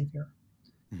avoidance behavior.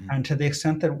 Mm-hmm. And to the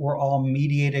extent that we're all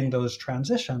mediating those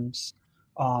transitions,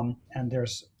 and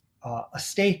there's a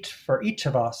state for each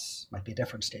of us, might be a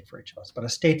different state for each of us, but a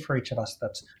state for each of us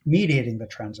that's mediating the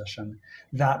transition,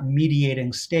 that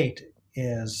mediating state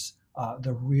is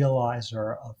the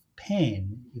realizer of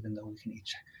pain, even though we can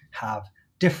each have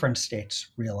different states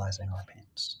realizing our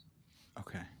pains.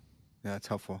 Okay. Yeah, that's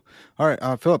helpful. All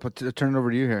right, Philip, I'll turn it over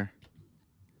to you here.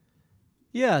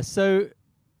 Yeah, so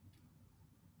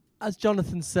as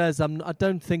Jonathan says, I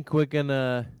don't think we're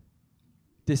gonna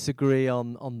disagree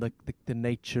on the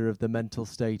nature of the mental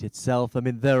state itself. I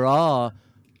mean, there are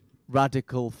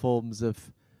radical forms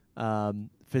of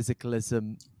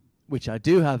physicalism, which I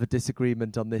do have a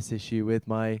disagreement on this issue with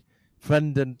my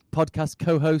friend and podcast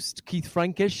co-host Keith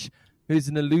Frankish, who's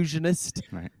an illusionist.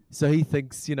 Right. So he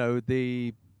thinks,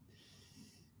 the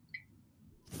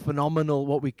phenomenal,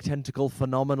 what we tend to call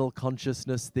phenomenal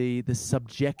consciousness, the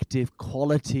subjective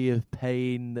quality of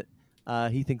pain,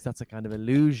 he thinks that's a kind of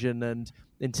illusion. And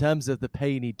in terms of the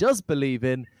pain he does believe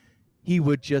in, he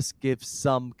would just give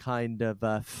some kind of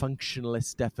a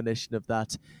functionalist definition of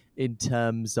that in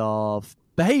terms of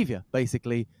behavior,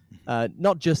 basically,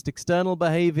 not just external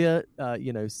behavior,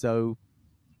 so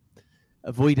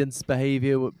avoidance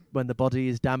behavior when the body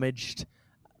is damaged,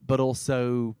 but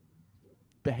also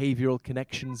behavioral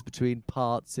connections between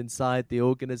parts inside the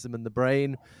organism and the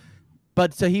brain.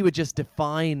 But so he would just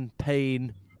define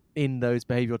pain in those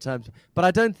behavioral terms. But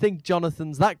I don't think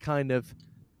Jonathan's that kind of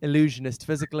illusionist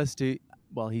physicalist who,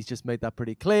 he's just made that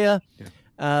pretty clear,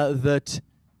 that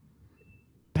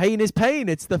pain is pain.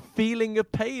 It's the feeling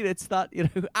of pain. It's that,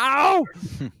 ow!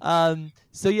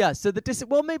 So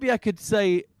maybe I could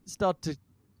start to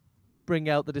bring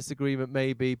out the disagreement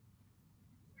maybe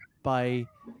by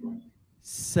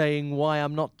saying why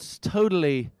I'm not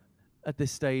totally at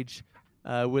this stage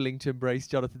willing to embrace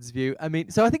Jonathan's view. I mean,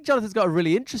 so I think Jonathan's got a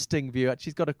really interesting view. Actually,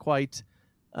 he's got a quite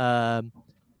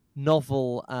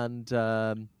novel,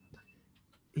 and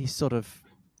he's sort of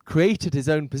created his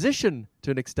own position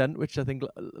to an extent, which I think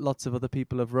lots of other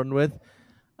people have run with.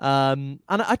 And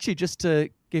actually, just to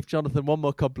give Jonathan one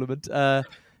more compliment,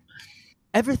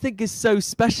 everything is so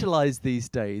specialized these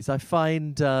days. I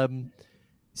find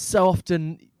so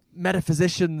often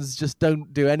metaphysicians just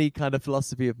don't do any kind of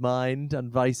philosophy of mind,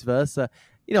 and vice versa.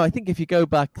 I think if you go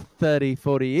back 30,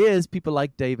 40 years, people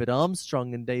like David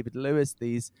Armstrong and David Lewis,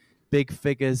 these big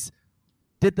figures,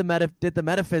 did the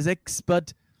metaphysics,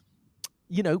 but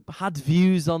had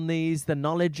views on the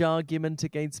knowledge argument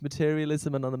against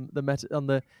materialism, and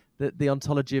on the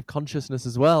ontology of consciousness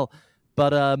as well.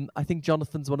 But I think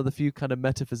Jonathan's one of the few kind of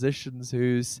metaphysicians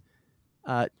who's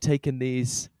taken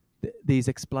these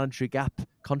explanatory gap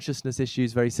consciousness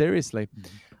issues very seriously.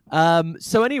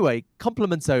 So anyway,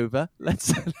 compliments over.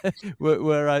 Let's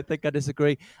where I think I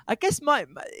disagree. I guess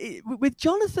with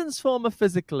Jonathan's form of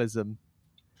physicalism,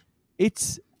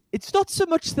 it's not so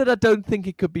much that I don't think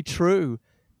it could be true.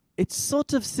 It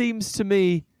sort of seems to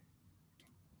me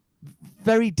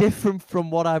very different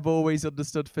from what I've always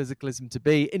understood physicalism to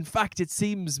be. In fact, it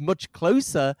seems much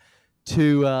closer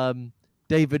to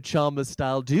David Chalmers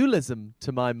style dualism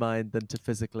to my mind than to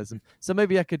physicalism. So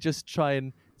maybe I could just try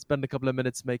and spend a couple of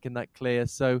minutes making that clear.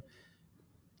 So,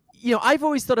 I've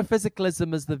always thought of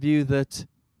physicalism as the view that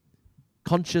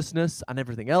consciousness and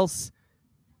everything else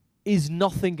is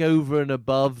nothing over and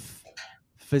above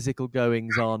physical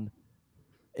goings on.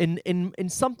 In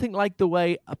something like the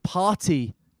way a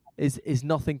party is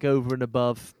nothing over and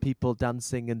above people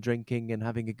dancing and drinking and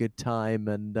having a good time,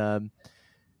 and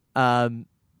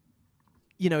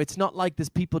it's not like there's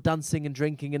people dancing and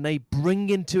drinking and they bring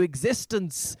into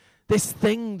existence this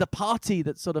thing, the party,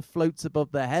 that sort of floats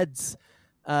above their heads.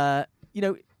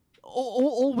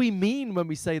 All we mean when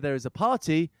we say there is a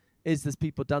party is there's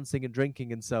people dancing and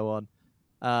drinking and so on.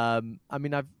 I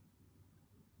mean, I've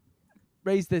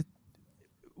raised this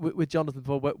with Jonathan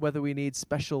for whether we need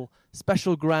special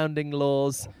grounding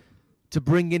laws to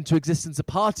bring into existence a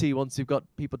party once you've got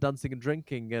people dancing and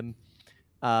drinking.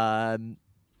 And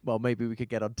maybe we could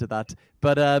get onto that,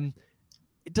 but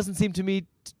it doesn't seem to me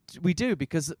we do,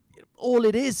 because all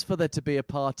it is for there to be a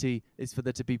party is for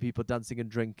there to be people dancing and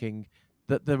drinking.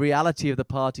 That the reality of the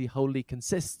party wholly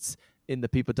consists in the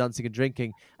people dancing and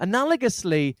drinking.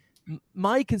 Analogously,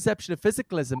 my conception of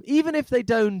physicalism, even if they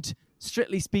don't,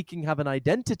 strictly speaking, have an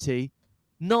identity,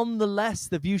 nonetheless,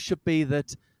 the view should be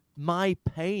that my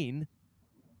pain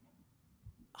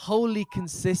wholly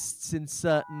consists in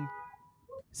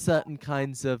certain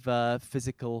kinds of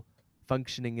physical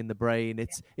functioning in the brain.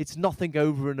 It's nothing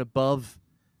over and above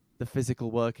the physical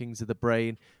workings of the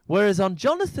brain. Whereas on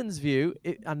Jonathan's view,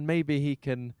 and maybe he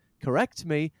can correct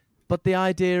me, but the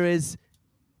idea is,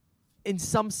 in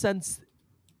some sense,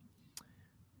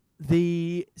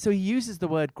 so he uses the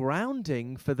word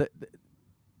grounding for the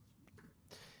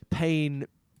pain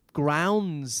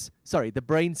grounds. Sorry, the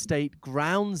brain state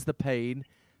grounds the pain,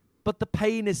 but the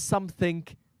pain is something,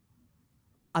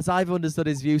 as I've understood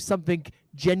his view, something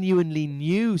genuinely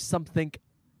new, something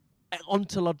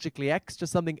ontologically extra,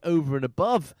 something over and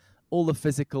above all the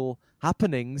physical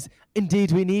happenings.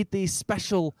 Indeed, we need these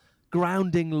special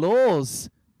grounding laws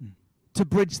to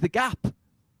bridge the gap,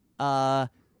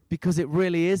 because it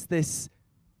really is this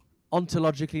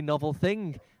ontologically novel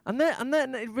thing. And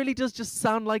then it really does just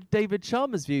sound like David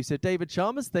Chalmers' view. So David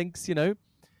Chalmers thinks,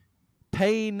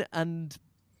 pain and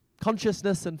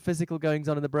consciousness and physical goings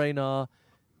on in the brain are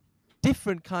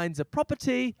different kinds of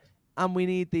property, and we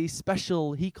need these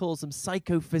special, he calls them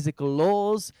psychophysical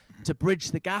laws, to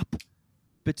bridge the gap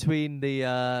between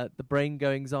the brain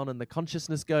goings on and the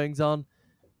consciousness goings on.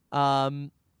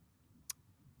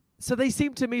 So they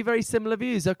seem to me very similar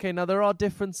views. Okay, now there are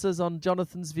differences on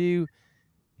Jonathan's view.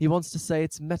 He wants to say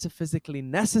it's metaphysically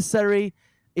necessary,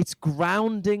 it's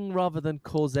grounding rather than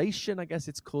causation. I guess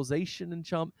it's causation and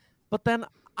charm. But then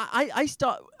I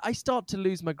start to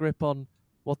lose my grip on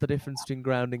what the difference between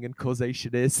grounding and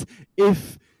causation is.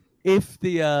 If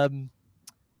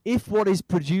what is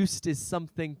produced is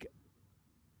something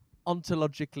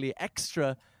ontologically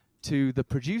extra to the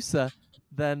producer,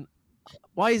 then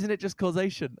why isn't it just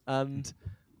causation? And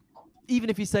even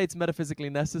if you say it's metaphysically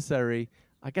necessary,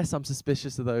 I guess I'm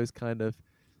suspicious of those kind of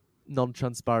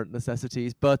non-transparent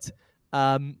necessities. But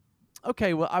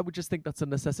okay, well, I would just think that's a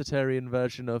necessitarian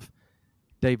version of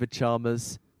David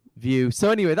Chalmers' view. So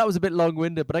anyway, that was a bit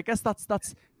long-winded, but I guess that's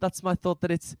my thought,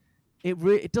 that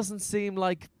it doesn't seem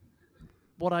like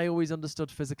what I always understood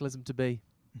physicalism to be.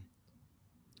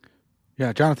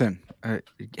 Yeah, Jonathan,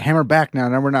 hammer back now.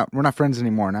 Now we're not friends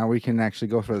anymore. Now we can actually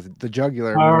go for the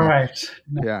jugular. All right.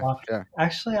 Yeah.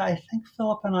 Actually, I think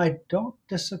Philip and I don't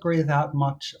disagree that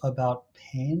much about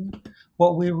pain.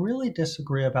 What we really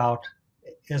disagree about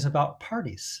is about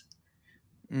parties.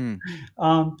 As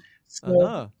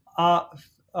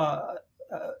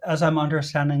I'm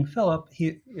understanding Philip,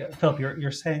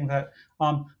 you're saying that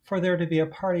for there to be a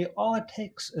party, all it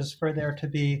takes is for there to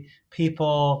be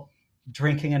people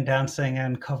drinking and dancing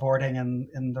and cavorting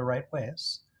in the right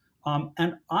ways.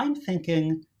 And I'm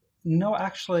thinking, no,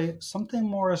 actually, something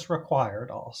more is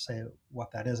required. I'll say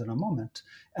what that is in a moment.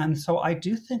 And so I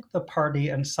do think the party,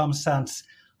 in some sense,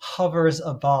 hovers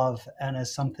above and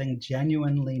is something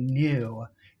genuinely new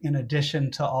in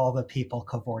addition to all the people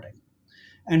cavorting.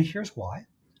 And here's why.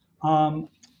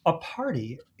 A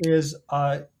party is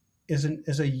a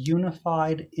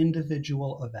unified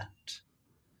individual event.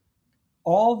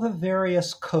 All the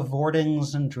various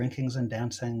cavortings and drinkings and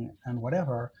dancing and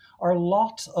whatever are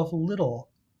lots of little,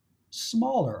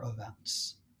 smaller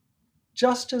events.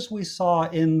 Just as we saw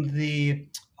in the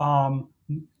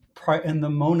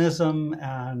monism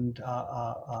and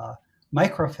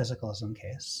microphysicalism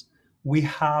case, we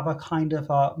have a kind of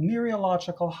a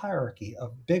mereological hierarchy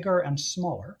of bigger and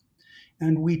smaller.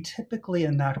 And we typically,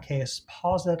 in that case,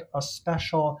 posit a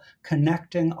special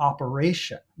connecting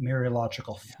operation,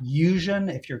 mereological fusion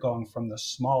if you're going from the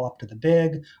small up to the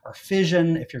big, or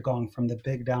fission if you're going from the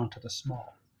big down to the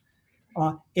small.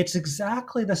 It's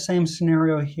exactly the same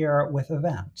scenario here with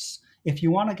events. If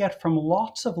you want to get from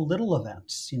lots of little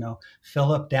events,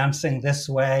 Philip dancing this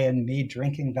way and me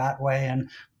drinking that way and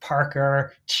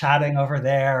Parker chatting over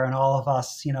there and all of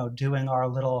us, doing our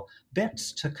little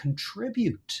bits to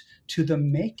contribute to the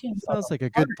making. Sounds like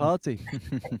a good party.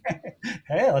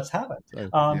 Hey, let's have it.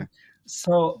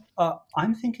 So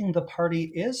I'm thinking the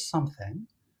party is something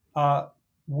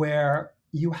where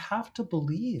you have to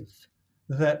believe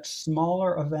that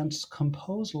smaller events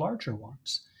compose larger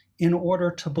ones in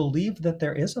order to believe that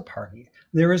there is a party.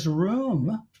 There is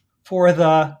room for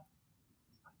the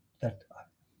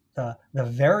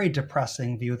very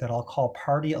depressing view that I'll call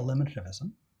party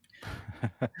eliminativism,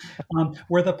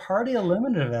 where the party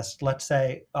eliminativist, let's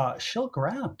say, she'll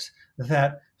grant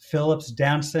that Philip's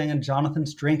dancing and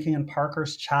Jonathan's drinking and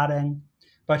Parker's chatting,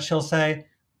 but she'll say,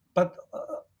 but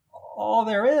all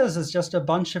there is just a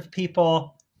bunch of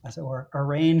people, as it were,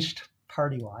 arranged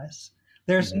party-wise.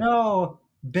 There's no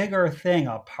bigger thing,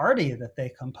 a party that they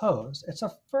compose. It's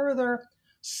a further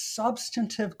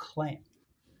substantive claim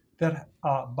that,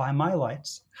 by my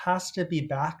lights, has to be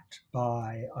backed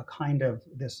by a kind of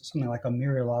something like a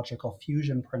mereological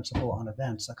fusion principle on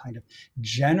events, a kind of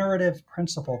generative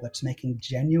principle that's making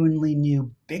genuinely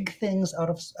new big things out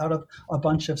of a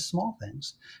bunch of small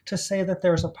things, to say that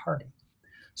there's a party.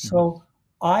 So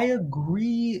I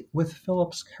agree with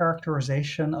Philip's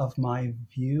characterization of my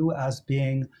view as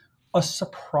being a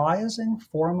surprising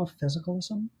form of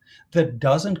physicalism that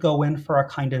doesn't go in for a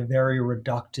kind of very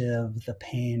reductive, the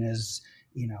pain is,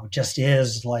 just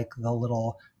is like the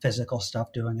little physical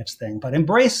stuff doing its thing, but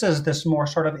embraces this more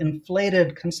sort of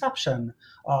inflated conception,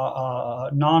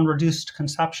 non-reduced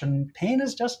conception. Pain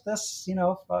is just this,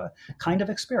 kind of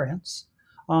experience.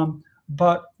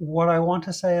 But what I want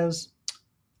to say is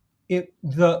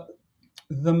the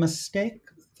mistake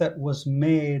that was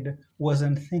made was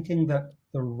in thinking that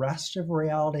the rest of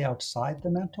reality outside the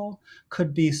mental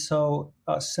could be so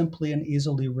simply and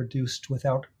easily reduced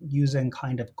without using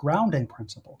kind of grounding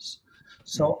principles.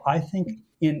 So I think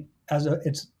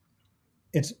it's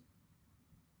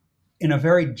in a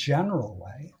very general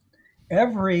way,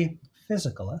 every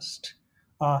physicalist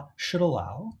should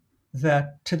allow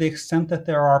that, to the extent that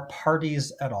there are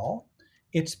parties at all,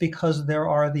 it's because there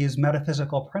are these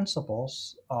metaphysical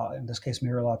principles, in this case,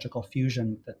 mereological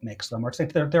fusion, that makes them, or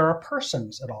there are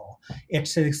persons at all.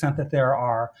 It's to the extent that there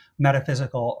are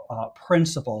metaphysical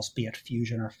principles, be it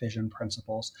fusion or fission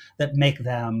principles, that make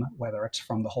them, whether it's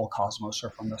from the whole cosmos or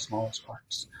from the smallest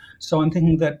parts. So I'm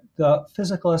thinking that the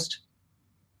physicalist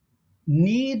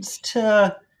needs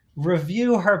to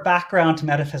review her background to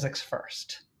metaphysics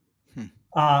first.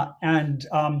 And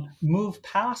move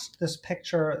past this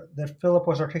picture that Philip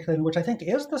was articulating, which I think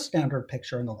is the standard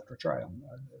picture in the literature.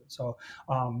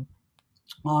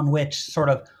 On which sort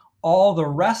of all the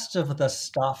rest of the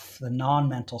stuff, the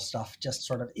non-mental stuff, just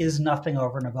sort of is nothing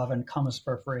over and above and comes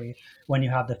for free when you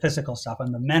have the physical stuff,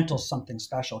 and the mental something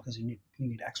special because you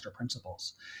need extra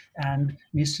principles. And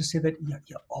needs to see that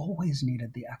you always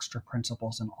needed the extra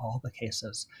principles in all the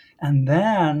cases. And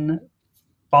then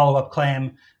follow-up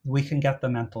claim, we can get the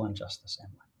mental in just the same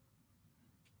way.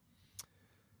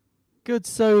 Good.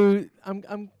 So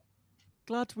I'm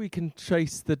glad we can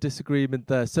trace the disagreement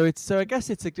there. So I guess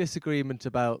it's a disagreement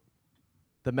about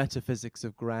the metaphysics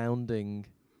of grounding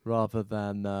rather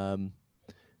than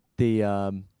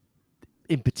in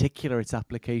particular its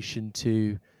application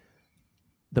to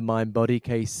the mind-body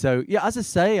case. So yeah, as I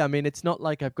say, I mean, it's not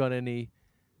like I've got any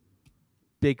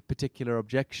big particular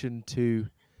objection to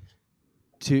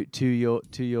your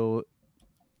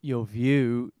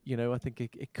view. You know, I think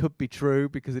it could be true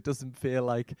because it doesn't feel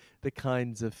like the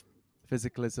kinds of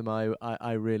physicalism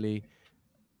I really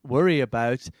worry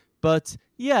about. But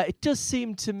yeah, it does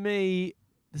seem to me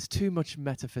there's too much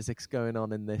metaphysics going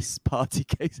on in this party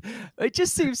case. It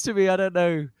just seems to me, I don't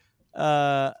know,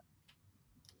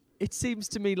 it seems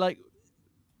to me like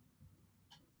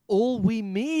all we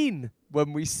mean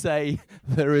when we say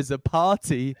there is a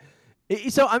party.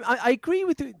 So I agree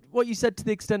with what you said to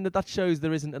the extent that shows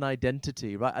there isn't an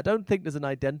identity, right? I don't think there's an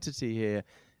identity here.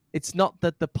 It's not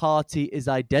that the party is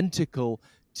identical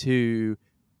to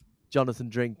Jonathan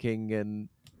drinking and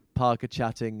Parker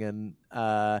chatting, and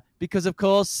because of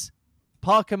course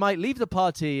Parker might leave the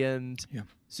party and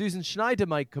Susan Schneider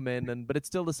might come in, but it's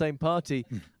still the same party.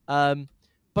 But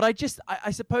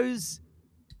I suppose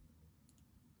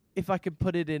if I can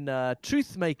put it in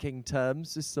truth-making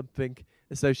terms, is something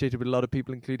associated with a lot of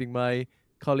people, including my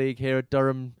colleague here at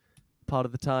Durham part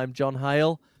of the time, John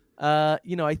Hyle.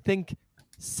 I think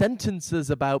sentences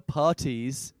about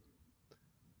parties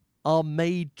are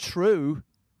made true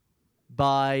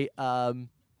by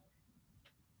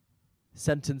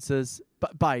sentences,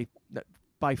 by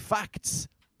facts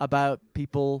about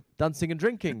people dancing and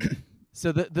drinking.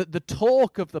 So the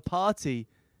talk of the party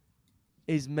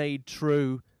is made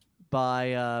true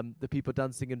by the people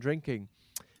dancing and drinking.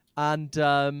 And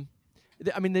the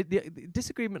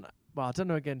disagreement, well, I don't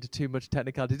know, again, to too much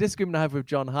technicality. The disagreement I have with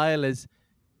John Hyle is,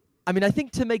 I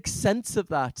think to make sense of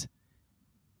that,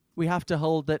 we have to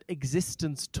hold that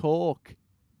existence talk,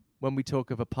 when we talk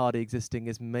of a party existing,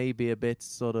 is maybe a bit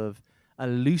sort of a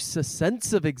looser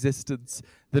sense of existence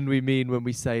than we mean when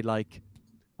we say, like,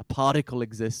 a particle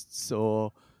exists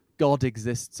or God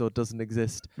exists or doesn't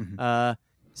exist. Mm-hmm.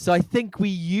 So I think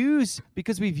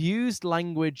because we've used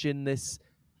language in this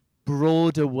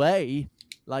broader way,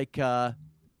 like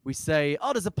we say,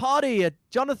 oh, there's a party at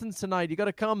Jonathan's tonight, you got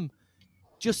to come,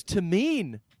 just to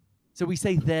mean. So we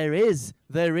say there is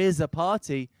a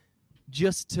party,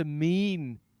 just to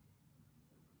mean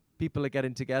people are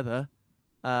getting together.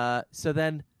 So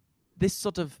then this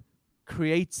sort of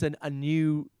creates a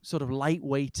new sort of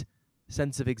lightweight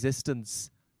sense of existence.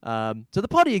 So the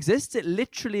party exists, it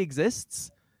literally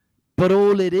exists, but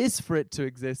all it is for it to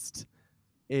exist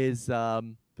is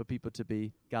for people to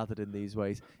be gathered in these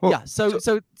ways. Well, yeah, so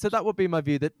that would be my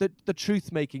view, that the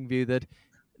truth-making view, that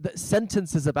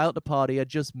sentences about the party are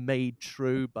just made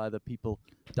true by the people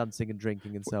dancing and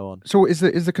drinking and so on. So is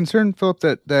the concern, Philip,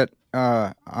 that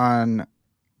on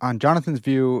Jonathan's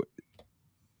view,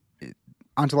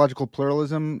 ontological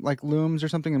pluralism like looms or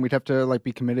something, and we'd have to like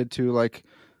be committed to like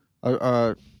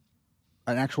an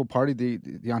actual party,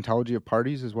 the ontology of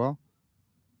parties as well?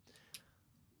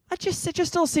 It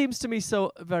just all seems to me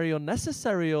so very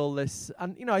unnecessary, all this.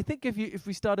 And I think if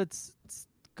we started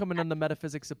coming on the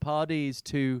metaphysics of parties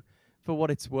to, for what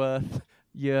it's worth,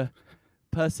 your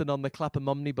person on the Clapham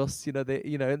omnibus,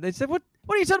 they said, what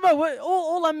are you talking about?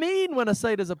 All I mean when I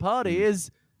say there's a party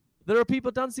is there are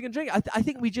people dancing and drinking. I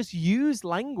think we just use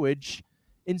language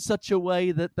in such a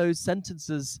way that those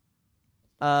sentences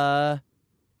are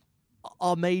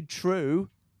made true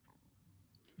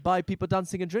by people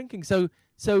dancing and drinking. So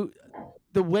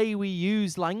the way we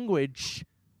use language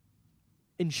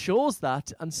ensures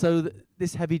that, and so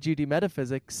this heavy-duty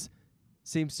metaphysics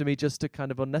seems to me just a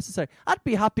kind of unnecessary. I'm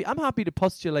happy to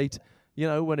postulate,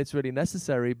 when it's really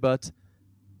necessary, but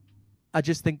I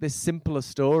just think this simpler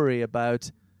story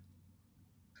about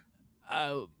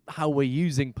how we're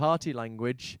using party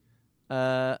language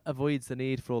avoids the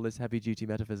need for all this heavy-duty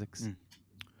metaphysics.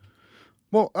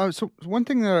 Well, so one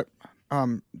thing that,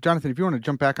 Jonathan, if you want to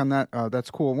jump back on that, that's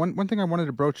cool. One thing I wanted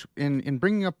to broach in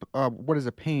bringing up what is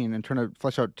a pain and trying to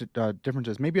flesh out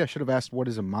differences, maybe I should have asked what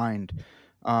is a mind,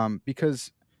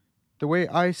 because the way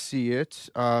I see it,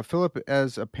 Philip,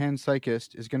 as a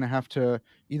panpsychist, is going to have to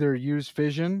either use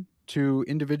fission to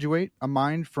individuate a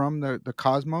mind from the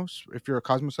cosmos, if you're a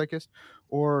cosmopsychist,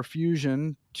 or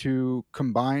fusion to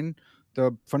combine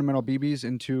the fundamental BBs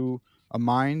into a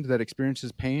mind that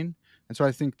experiences pain. And so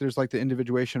I think there's like the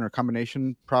individuation or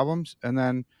combination problems. And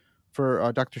then for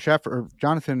Dr. Schaffer or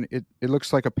Jonathan, it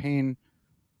looks like a pain.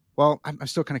 Well, I'm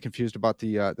still kind of confused about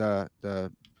the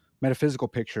metaphysical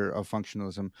picture of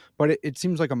functionalism, but it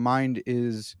seems like a mind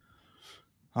is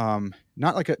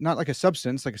not like a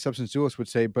substance, like a substance dualist would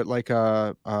say, but like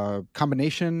a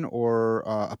combination or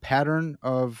a pattern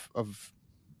of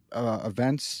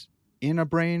events in a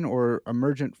brain or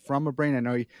emergent from a brain. I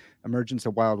know emergent's a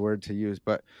wild word to use,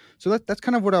 but so that's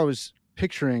kind of what I was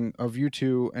picturing of you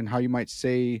two and how you might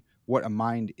say what a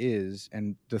mind is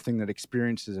and the thing that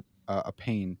experiences a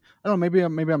pain. I don't know.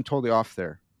 Maybe I'm totally off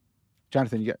there.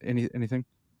 Jonathan, you got anything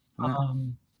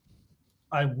on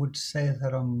that? I would say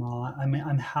that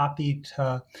I'm happy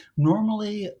to.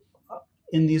 Normally,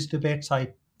 in these debates,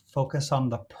 I focus on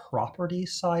the property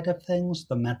side of things,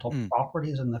 the mental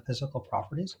properties and the physical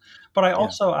properties. But I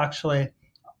also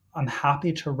I'm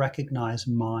happy to recognize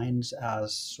minds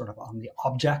as sort of on the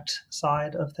object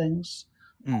side of things.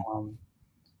 And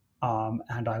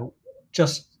I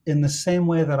just, in the same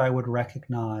way that I would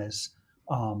recognize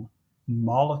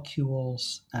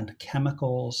molecules and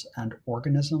chemicals and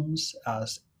organisms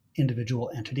as individual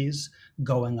entities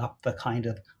going up the kind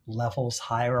of levels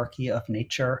hierarchy of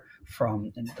nature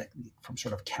from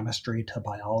sort of chemistry to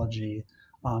biology.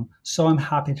 So I'm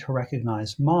happy to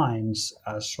recognize minds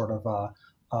as sort of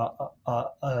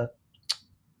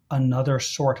another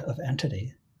sort of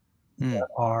entity that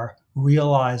are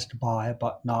realized by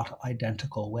but not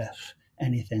identical with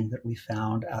anything that we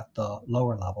found at the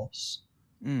lower levels.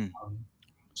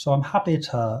 So I'm happy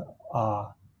to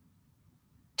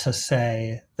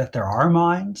say that there are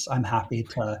minds. I'm happy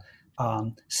to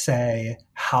say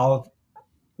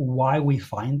why we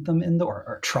find them in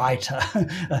or try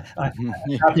to. I'm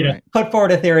happy to put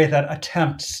forward a theory that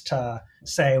attempts to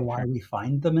say why we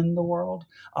find them in the world.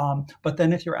 But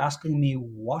then if you're asking me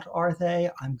what are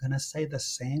they, I'm going to say the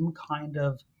same kind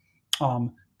of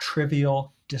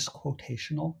trivial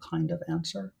disquotational kind of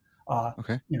answer.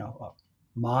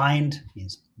 Mind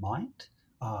means mind.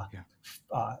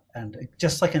 And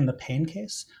just like in the pain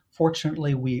case,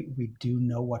 fortunately, we do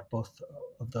know what both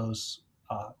of those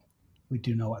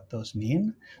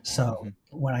mean. So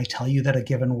when I tell you that a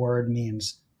given word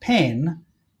means pain,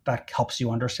 that helps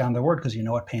you understand the word because you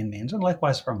know what pain means, and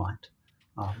likewise for mind.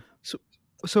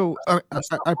 So I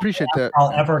appreciate that.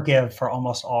 I'll ever give for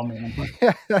almost all meaning.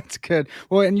 Yeah, that's good.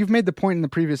 Well, and you've made the point in the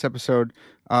previous episode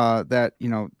that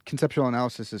conceptual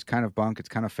analysis is kind of bunk. It's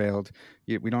kind of failed.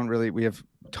 We have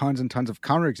tons and tons of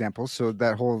counterexamples. So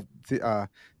that whole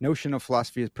notion of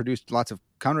philosophy has produced lots of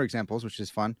counterexamples, which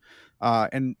is fun.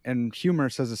 And humor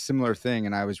says a similar thing.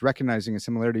 And I was recognizing a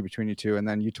similarity between you two. And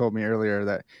then you told me earlier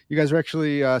that you guys are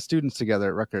actually students together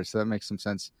at Rutgers. So that makes some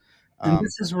sense. And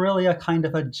this is really a kind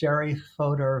of a Jerry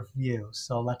Fodor view.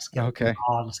 So let's give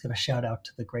a shout out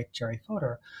to the great Jerry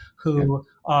Fodor, who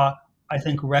I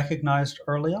think recognized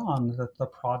early on that the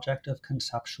project of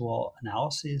conceptual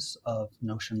analyses of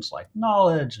notions like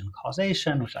knowledge and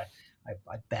causation, which I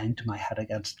banged my head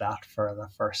against that for the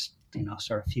first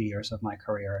sort of few years of my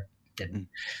career,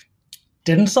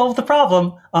 didn't solve the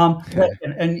problem. And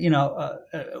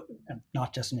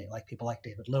not just me, like people like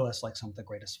David Lewis, like some of the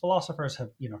greatest philosophers have,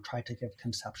 tried to give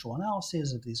conceptual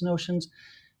analyses of these notions,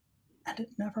 and it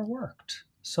never worked.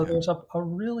 So there's a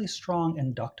really strong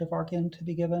inductive argument to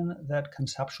be given that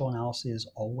conceptual analyses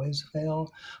always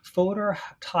fail. Fodor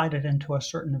tied it into a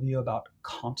certain view about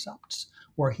concepts,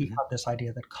 where he had this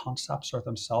idea that concepts are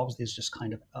themselves these just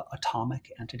kind of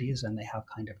atomic entities, and they have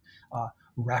kind of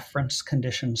reference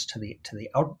conditions to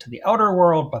the outer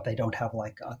world, but they don't have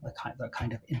like the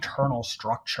kind of internal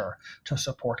structure to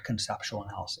support conceptual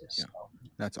analysis. Yeah.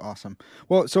 That's awesome.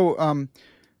 Well, so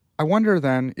I wonder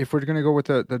then if we're going to go with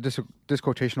the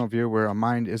disquotational view where a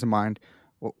mind is a mind,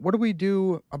 what do we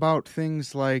do about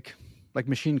things like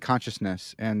machine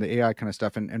consciousness and the AI kind of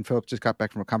stuff? And Philip just got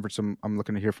back from a conference, so I'm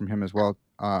looking to hear from him as well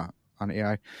on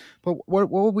AI. But what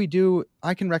will we do?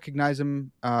 I can recognize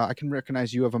them. I can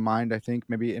recognize you have a mind. I think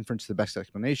maybe inference is the best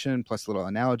explanation plus a little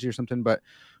analogy or something. But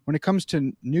when it comes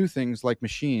to new things like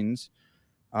machines,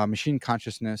 machine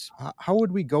consciousness, how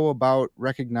would we go about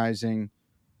recognizing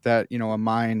that a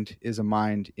mind is a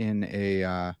mind in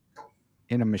a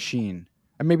machine?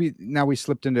 And maybe now we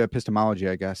slipped into epistemology,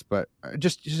 I guess. But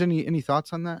just any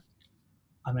thoughts on that?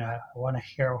 I mean, I want to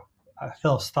hear.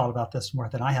 Phil's thought about this more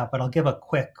than I have, but I'll give a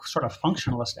quick sort of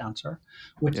functionalist answer,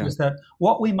 which is that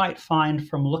what we might find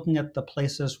from looking at the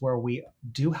places where we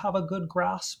do have a good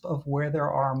grasp of where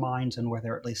there are minds and where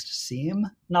there at least seem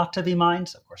not to be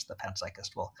minds. Of course, the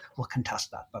panpsychist will contest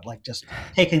that, but like just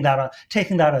taking that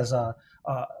as a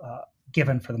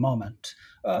given for the moment,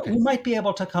 we might be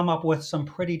able to come up with some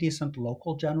pretty decent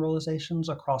local generalizations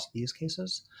across these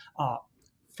cases.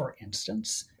 For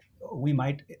instance,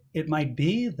 it might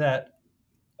be that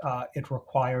it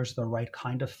requires the right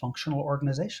kind of functional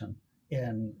organization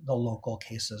in the local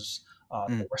cases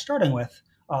that we're starting with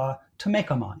to make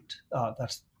a mind.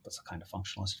 That's a kind of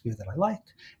functionalist view that I like.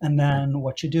 And then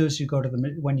what you do is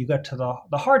when you get to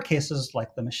the hard cases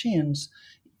like the machines,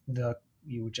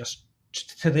 you would just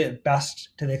to the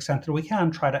extent that we can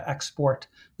try to export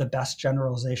the best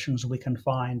generalizations we can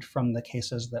find from the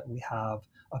cases that we have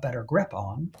a better grip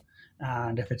on.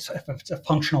 And if it's a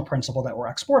functional principle that we're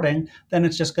exporting, then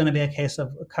it's just going to be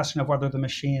a question of whether the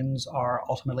machines are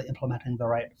ultimately implementing the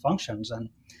right functions, and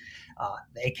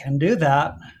they can do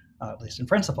that, at least in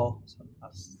principle. So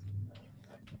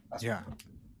that's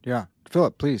yeah.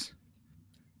 Philip, please.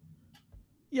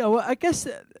 Yeah, well, I guess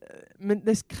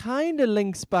this kind of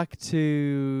links back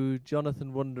to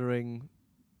Jonathan wondering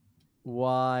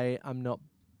why I'm not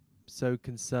so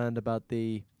concerned about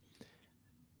the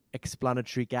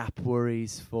explanatory gap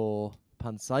worries for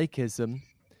panpsychism,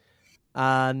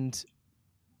 and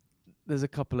there's a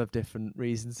couple of different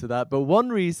reasons for that. But one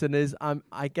reason is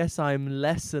I guess I'm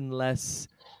less and less.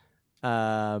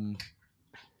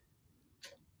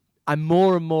 I'm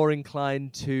more and more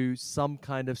inclined to some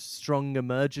kind of strong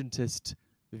emergentist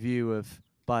view of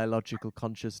biological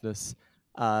consciousness.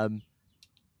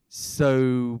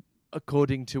 So,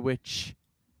 according to which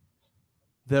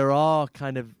there are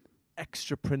kind of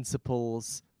extra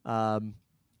principles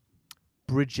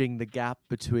bridging the gap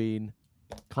between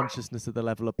consciousness at the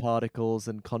level of particles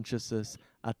and consciousness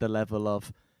at the level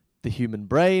of the human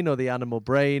brain or the animal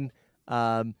brain.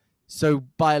 So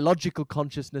biological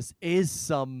consciousness is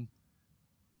some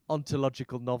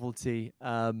ontological novelty.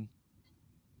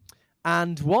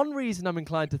 And one reason I'm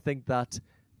inclined to think that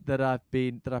I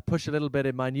push a little bit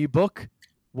in my new book,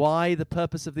 Why the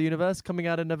Purpose of the Universe, coming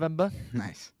out in November.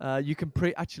 Nice. You can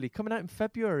actually coming out in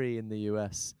February in the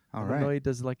US. All right. I know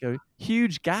there's like a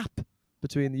huge gap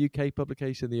between the UK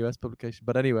publication and the US publication.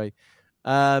 But anyway,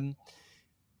 if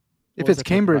it's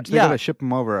Cambridge, they gotta ship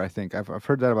them over. I think I've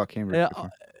heard that about Cambridge.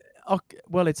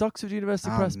 Well, it's Oxford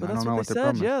University Press, but that's what they said.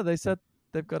 Promised. Yeah, they said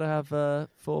they've got to have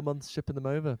 4 months shipping them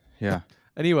over. Yeah.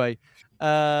 Anyway,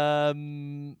 so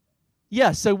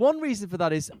one reason for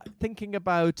that is thinking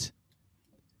about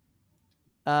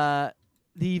the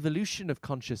evolution of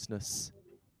consciousness.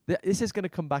 This is going to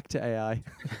come back to AI.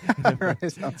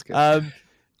 Right, sounds good.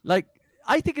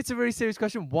 I think it's a very serious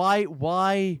question.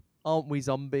 Why aren't we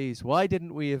zombies? Why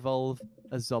didn't we evolve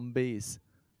as zombies?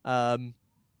 And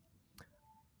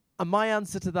my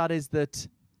answer to that is that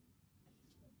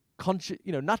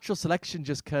natural selection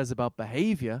just cares about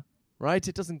behavior, right?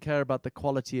 It doesn't care about the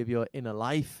quality of your inner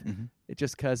life. Mm-hmm. It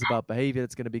just cares about behavior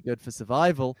that's going to be good for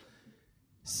survival.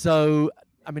 So,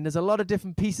 I mean, there's a lot of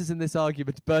different pieces in this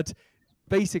argument, but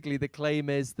basically the claim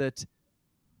is that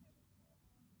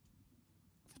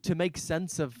to make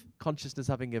sense of consciousness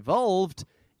having evolved,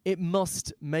 it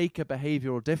must make a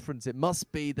behavioral difference. It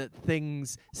must be that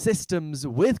systems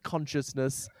with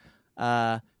consciousness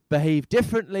behave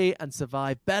differently and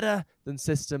survive better than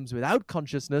systems without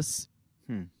consciousness.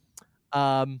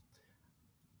 And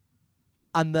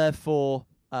therefore,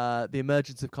 the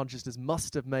emergence of consciousness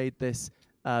must have made this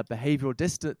behavioral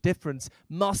difference,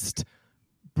 must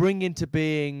bring into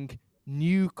being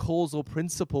new causal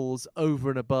principles over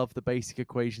and above the basic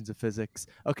equations of physics.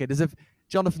 Okay,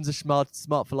 Jonathan's a smart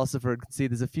philosopher and can see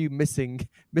there's a few missing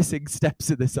steps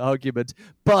in this argument,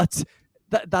 but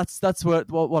that's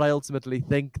what I ultimately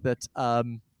think, that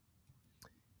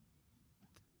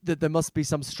that there must be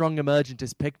some strong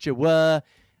emergentist picture where,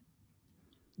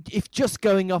 if just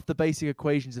going off the basic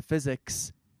equations of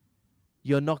physics,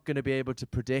 you're not going to be able to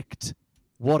predict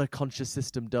what a conscious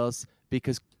system does,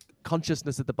 because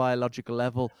consciousness at the biological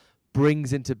level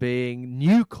brings into being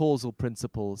new causal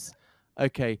principles.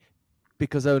 Okay,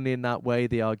 because only in that way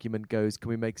the argument goes, can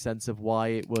we make sense of why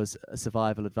it was a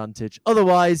survival advantage?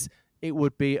 Otherwise, it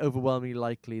would be overwhelmingly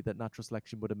likely that natural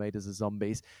selection would have made us as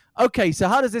zombies. Okay, so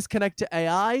how does this connect to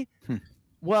AI?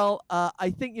 Well,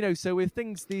 I think, so with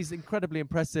these incredibly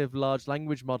impressive large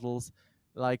language models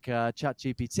like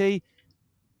ChatGPT,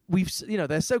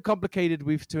 they're so complicated,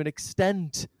 we've to an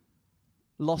extent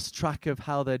lost track of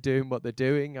how they're doing what they're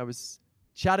doing. I was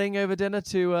chatting over dinner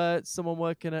to someone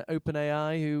working at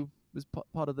OpenAI who was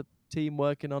part of the team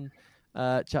working on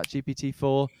ChatGPT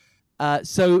 4.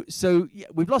 So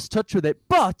we've lost touch with it,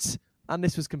 but, and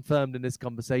this was confirmed in this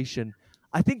conversation,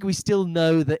 I think we still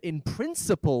know that in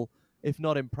principle, if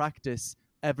not in practice,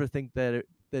 everything they're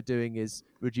doing is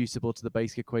reducible to the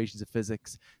basic equations of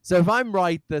physics. So if I'm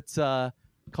right that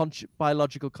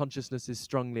biological consciousness is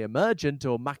strongly emergent,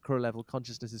 or macro level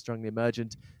consciousness is strongly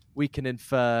emergent, we can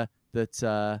infer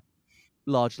that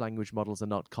large language models are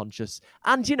not conscious,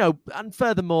 and and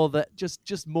furthermore that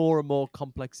just more and more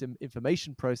complex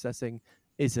information processing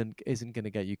isn't going to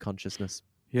get you consciousness.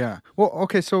 Yeah. Well,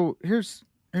 okay. So here's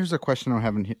a question I'm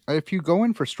having here. If you go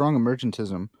in for strong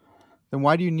emergentism, then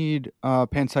why do you need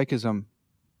panpsychism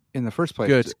in the first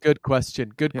place? Good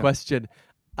question. Question.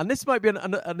 And this might be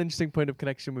an interesting point of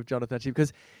connection with Jonathan, actually,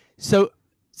 because so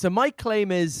my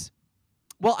claim is,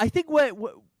 well, I think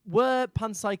where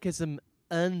panpsychism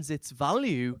earns its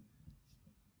value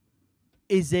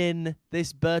is in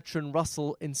this Bertrand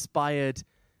Russell inspired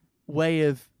way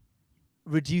of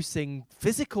reducing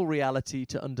physical reality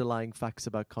to underlying facts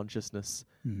about consciousness.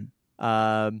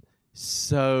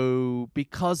 So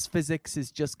because physics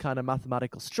is just kind of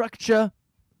mathematical structure,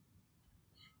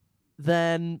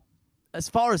 then as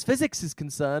far as physics is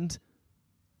concerned,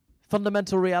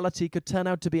 fundamental reality could turn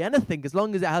out to be anything. As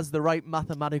long as it has the right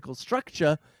mathematical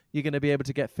structure, you're going to be able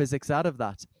to get physics out of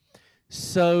that.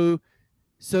 So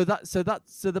the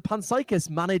panpsychist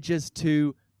manages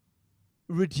to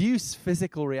reduce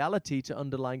physical reality to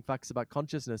underlying facts about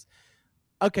consciousness.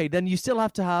 Okay, then you still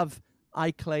have to have,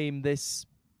 I claim, this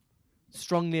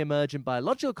strongly emergent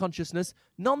biological consciousness.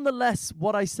 Nonetheless,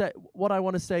 what I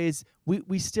want to say is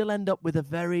we still end up with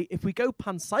if we go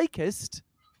panpsychist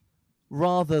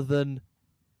rather than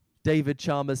David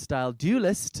Chalmers style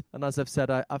dualist, and as I've said,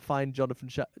 I find Jonathan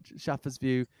Schaffer's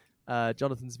view,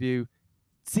 Jonathan's view,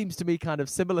 seems to me kind of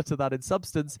similar to that in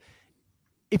substance.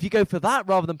 If you go for that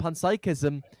rather than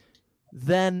panpsychism,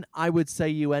 then I would say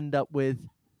you end up with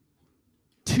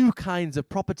two kinds of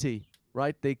property,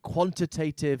 right? The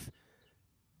quantitative,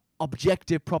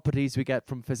 objective properties we get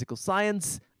from physical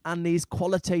science, and these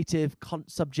qualitative,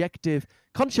 subjective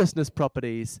consciousness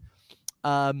properties.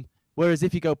 Whereas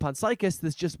if you go panpsychist,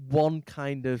 there's just one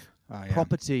kind of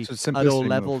property at all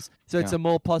levels. So it's a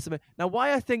more possible. Now,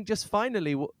 why I think just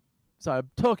finally, sorry, I'm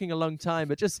talking a long time,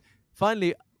 but just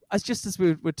finally, as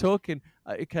we were talking,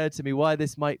 it occurred to me why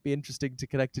this might be interesting to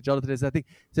connect to Jonathan is I think,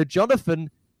 so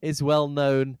Jonathan is well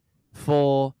known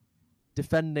for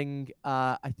defending,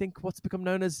 I think what's become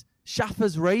known as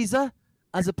Schaffer's razor,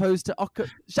 as opposed to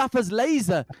Schaffer's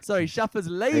laser. Sorry, Schaffer's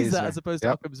laser as opposed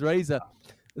to Occam's razor.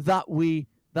 That we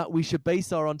should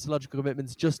base our ontological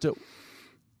commitments just at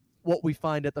what we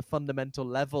find at the fundamental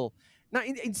level. Now,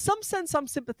 in some sense, I'm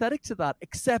sympathetic to that,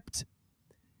 except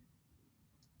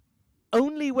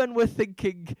only when we're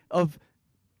thinking of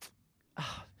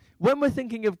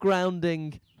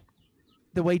grounding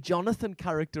the way Jonathan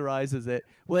characterizes it,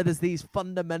 where there's these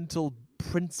fundamental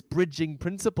bridging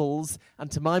principles,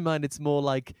 and to my mind, it's more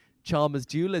like Chalmers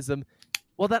dualism.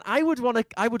 Well, then I would want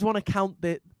to count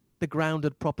the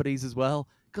grounded properties as well,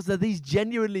 because they're these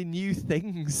genuinely new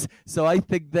things. So I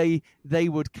think they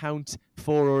would count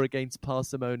for or against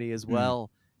parsimony as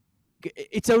well.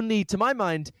 It's only, to my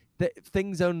mind, that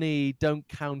things only don't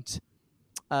count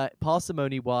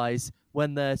parsimony-wise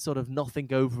when they're sort of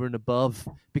nothing over and above.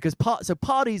 Because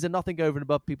parties are nothing over and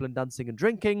above people and dancing and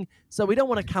drinking. So we don't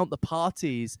want to count the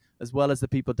parties as well as the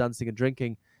people dancing and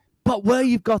drinking. But where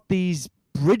you've got these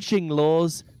bridging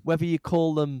laws, whether you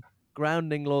call them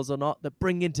grounding laws or not, that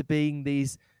bring into being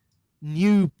these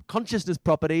new consciousness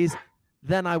properties,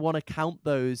 then I want to count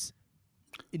those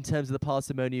in terms of the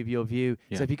parsimony of your view.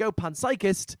 Yeah. So if you go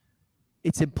panpsychist,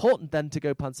 it's important then to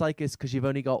go panpsychist because you've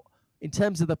only got, in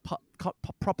terms of the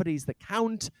properties that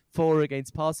count for or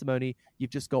against parsimony,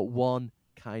 you've just got one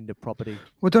kind of property.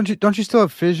 Well, don't you still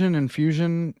have fission and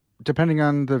fusion? Depending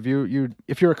on the view,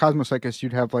 if you're a cosmopsychist,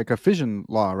 you'd have like a fission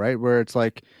law, right? Where it's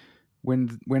like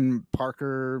when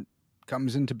Parker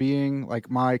comes into being, like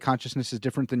my consciousness is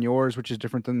different than yours, which is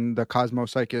different than the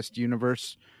cosmopsychist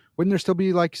universe. Wouldn't there still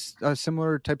be like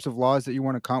similar types of laws that you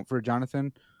want to count for,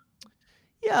 Jonathan?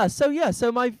 Yeah. So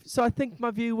I think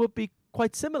my view would be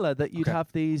quite similar, that you'd Okay.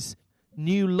 have these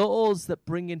new laws that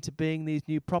bring into being these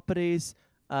new properties.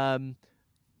 I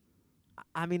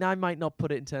mean, I might not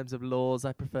put it in terms of laws.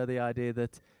 I prefer the idea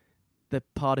that the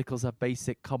particles have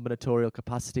basic combinatorial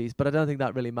capacities, but I don't think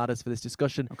that really matters for this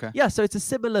discussion. Okay. Yeah, so it's a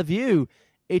similar view.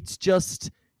 It's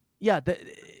just,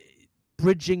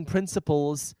 bridging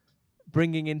principles,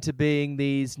 bringing into being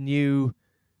these new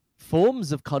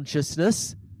forms of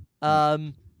consciousness,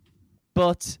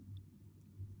 but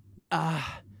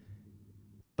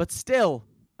still,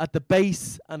 at the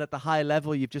base and at the high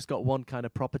level, you've just got one kind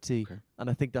of property, and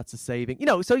I think that's a saving.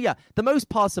 So yeah, the most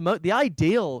the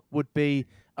ideal would be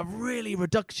a really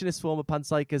reductionist form of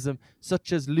panpsychism,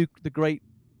 such as Luke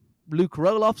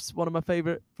Roloff's, one of my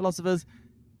favorite philosophers.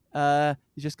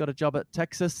 He just got a job at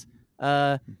Texas.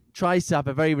 Tries to have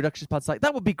a very reductionist panpsychism.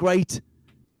 That would be great,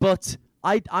 but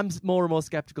I'm more and more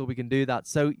skeptical we can do that.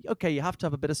 So, okay, you have to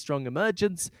have a bit of strong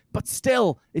emergence, but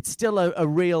still, it's still a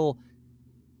real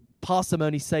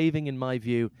parsimony saving, in my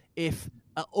view, if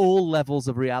at all levels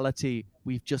of reality,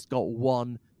 we've just got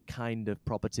one kind of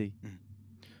property.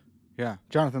 Yeah.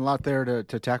 Jonathan, a lot there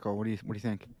to tackle. What do you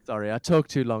think? Sorry, I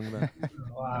talked too long there.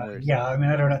 Yeah, I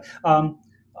mean, I don't know.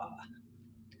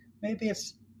 Maybe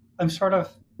I'm sort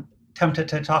of tempted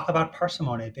to talk about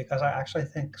parsimony, because I actually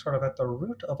think sort of at the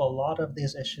root of a lot of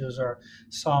these issues are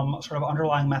some sort of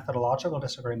underlying methodological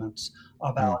disagreements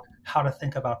about how to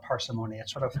think about parsimony.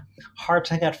 It's sort of hard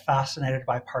to get fascinated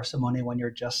by parsimony when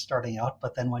you're just starting out,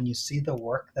 but then when you see the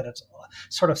work that it's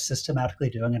sort of systematically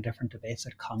doing in different debates,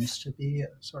 it comes to be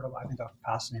sort of, I think, a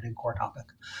fascinating core topic.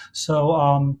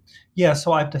 So,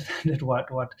 so I've defended what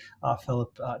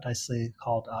Philip nicely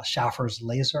called Schaffer's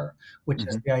laser, which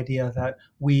is the idea that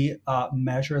we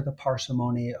measure the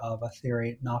parsimony of a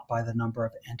theory not by the number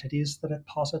of entities that it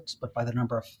posits, but by the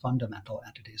number of fundamental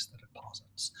entities that it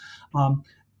posits.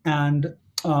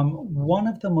 One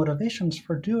of the motivations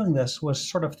for doing this was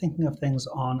sort of thinking of things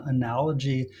on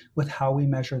analogy with how we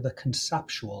measure the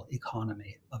conceptual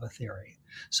economy of a theory.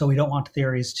 So we don't want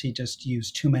theories to just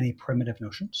use too many primitive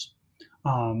notions.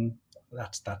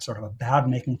 That's sort of a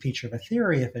bad-making feature of a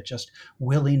theory if it just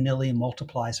willy-nilly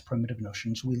multiplies primitive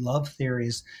notions. We love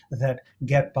theories that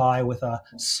get by with a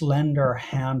slender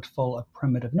handful of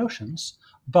primitive notions,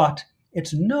 but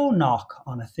it's no knock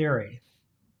on a theory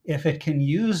if it can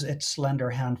use its slender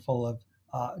handful of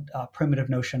primitive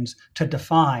notions to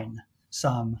define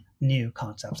some new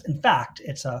concepts. In fact,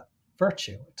 it's a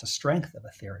virtue, it's a strength of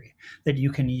a theory that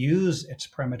you can use its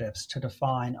primitives to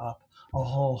define up a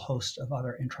whole host of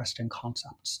other interesting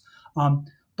concepts. So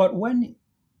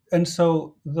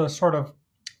the sort of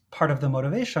part of the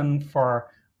motivation for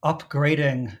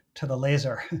upgrading to the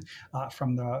laser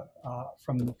from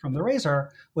the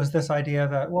razor was this idea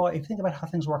that, well, if you think about how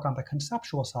things work on the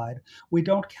conceptual side, we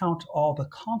don't count all the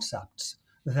concepts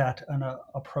that an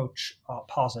approach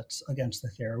posits against the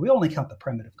theory. We only count the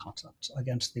primitive concepts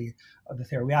against the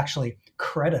theory. We actually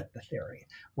credit the theory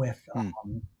with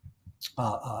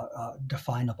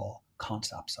definable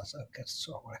concepts. That's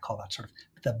what I call that sort of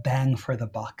the bang for the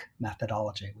buck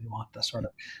methodology. We want the sort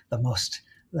of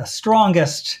the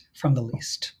strongest from the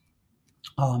least.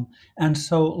 And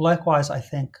so likewise, I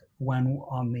think when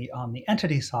on the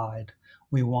entity side,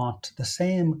 we want the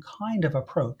same kind of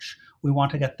approach. We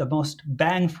want to get the most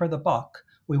bang for the buck.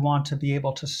 We want to be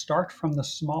able to start from the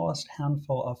smallest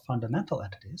handful of fundamental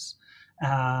entities.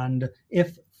 And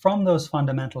if from those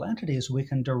fundamental entities, we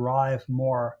can derive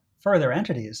more further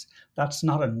entities, that's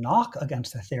not a knock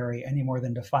against the theory any more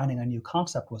than defining a new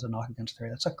concept was a knock against theory.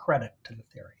 That's a credit to the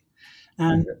theory.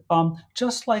 And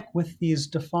just like with these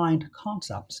defined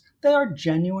concepts, they are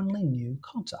genuinely new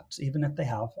concepts, even if they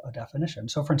have a definition.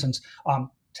 So for instance,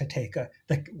 to take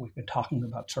we've been talking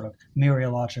about sort of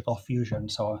mereological fusion,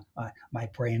 so my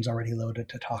brain's already loaded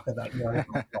to talk about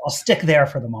mereology. I'll stick there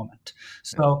for the moment.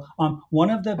 So one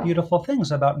of the beautiful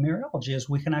things about mereology is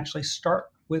we can actually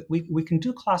start with, we can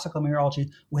do classical mereology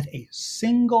with a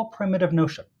single primitive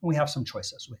notion. We have some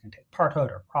choices. We can take parthood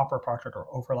or proper parthood or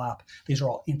overlap. These are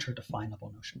all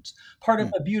interdefinable notions. Part of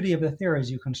the beauty of the theory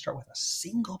is you can start with a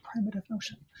single primitive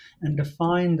notion and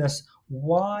define this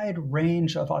wide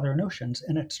range of other notions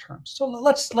in its terms. So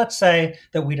let's say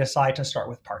that we decide to start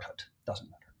with parthood. Doesn't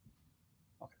matter.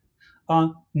 Okay.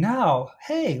 Now,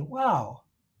 hey, wow,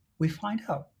 we find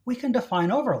out we can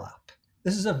define overlap.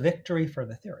 This is a victory for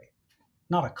the theory.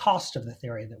 Not a cost of the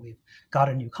theory that we've got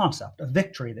a new concept, a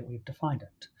victory that we've defined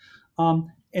it.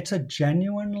 It's a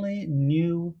genuinely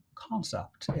new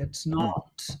concept. It's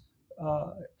not,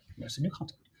 it's a new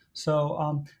concept.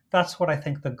 So that's what I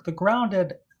think the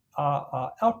grounded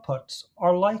outputs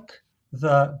are like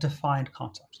the defined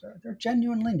concepts. They're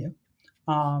genuinely new.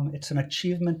 It's an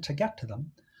achievement to get to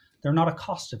them. They're not a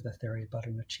cost of the theory, but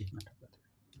an achievement of the theory.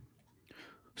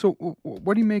 So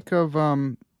what do you make of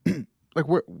like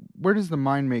where does the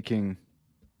mind making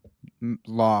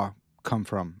law come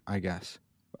from, I guess?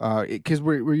 Because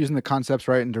we're using the concepts,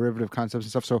 right, and derivative concepts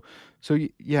and stuff. So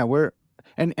yeah, where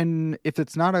and if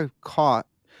it's not a cost,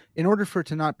 in order for it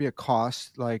to not be a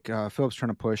cost, like Philip's trying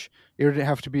to push, it would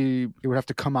have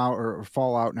to come out or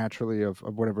fall out naturally of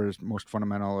whatever is most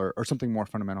fundamental or something more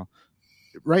fundamental,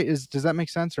 right? Does that make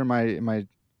sense, or am I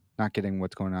not getting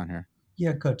what's going on here?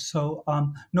 Yeah, good. So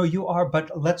no, you are,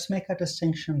 but let's make a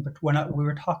distinction between we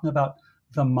were talking about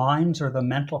the minds or the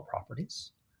mental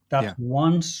properties. That's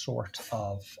one sort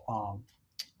of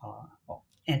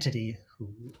entity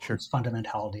whose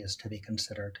fundamentality is to be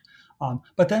considered.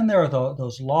 But then there are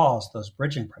those laws, those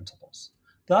bridging principles.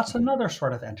 That's another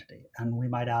sort of entity. And we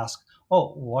might ask,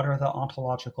 what are the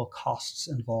ontological costs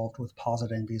involved with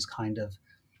positing these kind of,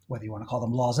 whether you want to call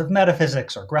them laws of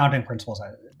metaphysics or grounding principles?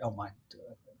 I don't mind.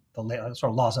 The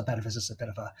sort of laws of metaphysics is a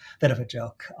bit of a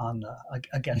joke on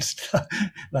against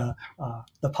the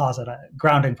posit.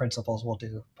 Grounding principles will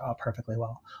do perfectly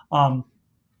well.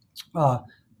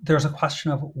 There's a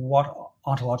question of what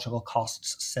ontological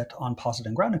costs sit on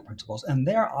positing grounding principles, and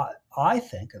there I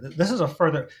think this is a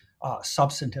further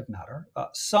substantive matter.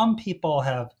 Some people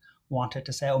have wanted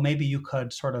to say, maybe you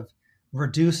could sort of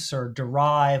reduce or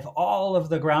derive all of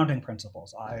the grounding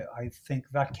principles. I think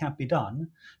that can't be done,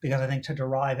 because I think to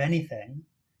derive anything,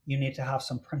 you need to have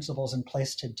some principles in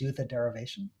place to do the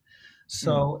derivation.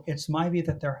 So it's my view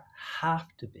that there have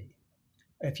to be,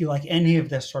 if you like any of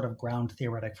this sort of ground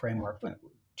theoretic framework,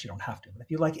 you don't have to, but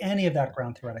if you like any of that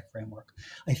ground theoretic framework,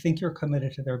 I think you're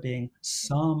committed to there being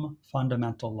some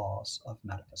fundamental laws of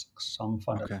metaphysics, some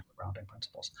fundamental grounding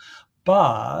principles.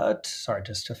 But, sorry,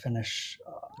 just to finish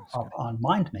up on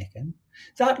mind-making,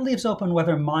 that leaves open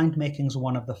whether mind-making is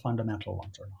one of the fundamental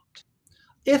ones or not.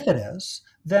 If it is,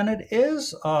 then it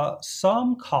is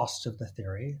some cost of the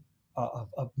theory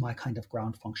of my kind of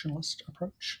ground functionalist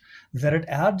approach, that it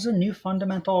adds a new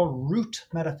fundamental root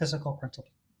metaphysical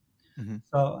principle.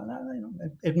 So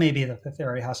it may be that the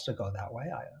theory has to go that way.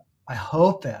 My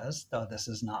hope is, though this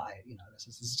is not,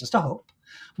 this is just a hope.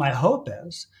 My hope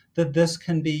is that this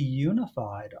can be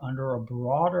unified under a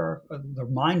broader, the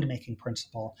mind-making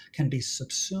principle can be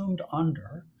subsumed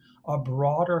under a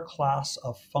broader class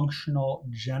of functional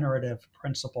generative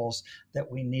principles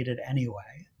that we needed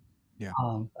anyway. Yeah.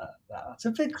 That's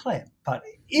a big claim. But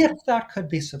if that could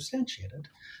be substantiated,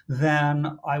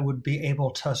 then I would be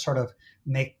able to sort of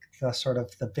make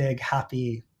the big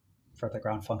happy, for the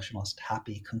ground functionalist,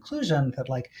 happy conclusion that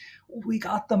we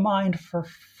got the mind for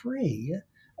free,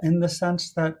 in the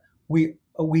sense that we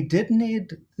did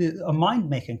need a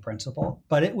mind-making principle,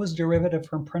 but it was derivative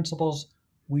from principles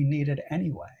we needed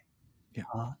anyway. Yeah.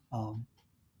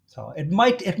 So it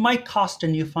might cost a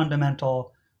new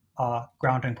fundamental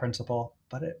grounding principle,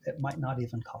 but it might not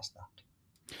even cost that.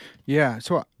 Yeah.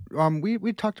 So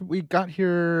we got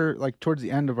here towards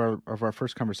the end of our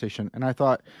first conversation, and I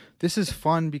thought this is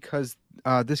fun because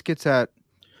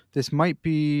this might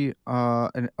be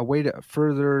a way to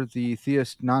further the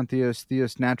theist, non-theist,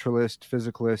 theist, naturalist,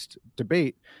 physicalist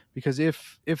debate, because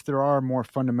if there are more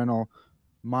fundamental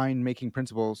mind-making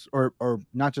principles, or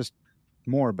not just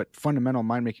more, but fundamental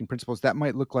mind-making principles, that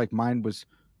might look like mind was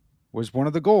one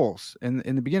of the goals in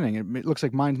the beginning. It looks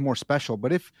like mind's more special,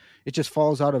 but if it just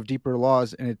falls out of deeper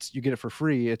laws and you get it for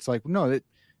free, it's like, no, it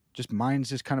just mind's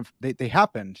just kind of, they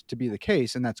happened to be the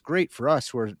case. And that's great for us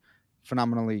who are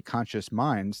phenomenally conscious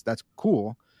minds. That's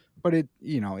cool. But it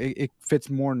fits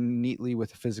more neatly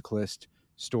with a physicalist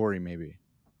story, maybe.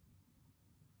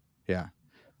 Yeah.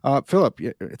 Philip,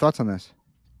 your thoughts on this?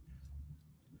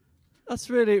 That's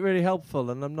really, really helpful.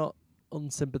 And I'm not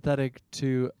unsympathetic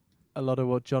to a lot of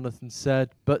what Jonathan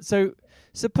said, but so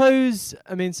suppose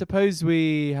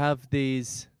we have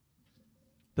these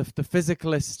the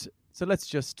physicalist. So let's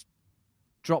just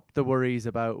drop the worries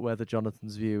about whether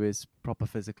Jonathan's view is proper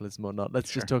physicalism or not.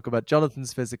 Let's just talk about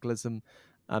Jonathan's physicalism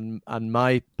and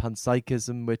my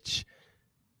panpsychism, which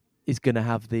is going to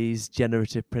have these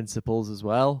generative principles as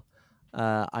well.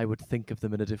 I would think of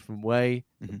them in a different way,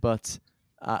 but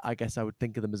I guess I would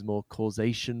think of them as more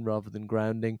causation rather than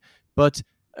grounding. But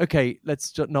okay,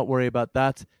 let's not worry about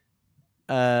that.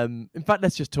 In fact,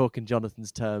 let's just talk in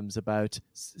Jonathan's terms about...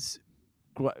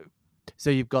 So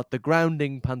you've got the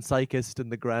grounding panpsychist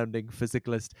and the grounding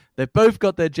physicalist. They've both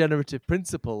got their generative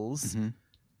principles,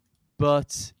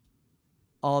 but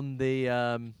on the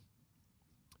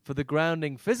for the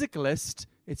grounding physicalist,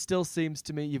 it still seems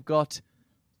to me you've got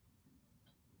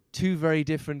two very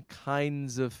different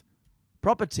kinds of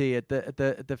property at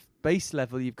the base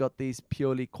level. You've got these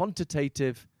purely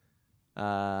quantitative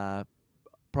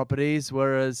properties,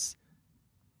 whereas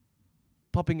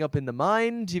popping up in the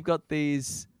mind, you've got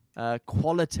these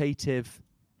qualitative,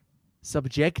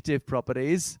 subjective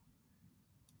properties.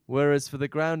 Whereas for the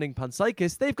grounding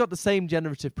panpsychists, they've got the same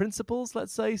generative principles,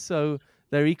 let's say, so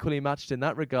they're equally matched in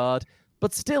that regard.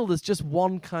 But still, there's just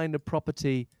one kind of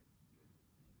property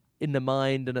in the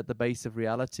mind and at the base of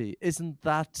reality. Isn't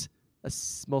that a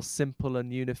more simple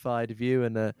and unified view,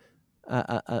 and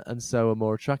so a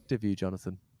more attractive view,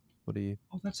 Jonathan? What do you?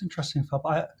 Oh, that's interesting,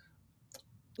 Philip.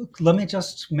 Let me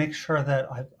just make sure that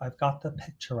I've got the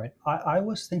picture right. I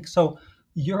was thinking, so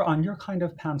you're on your kind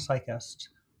of panpsychist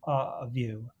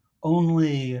view,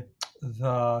 only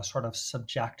the sort of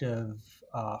subjective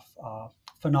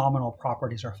phenomenal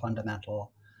properties are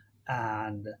fundamental,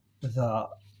 and the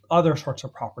other sorts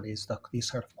of properties,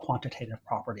 these sort of quantitative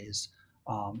properties,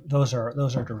 those are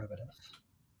derivative,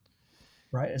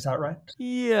 right? Is that right?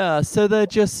 Yeah. So they're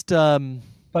just.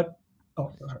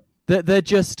 They're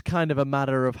just kind of a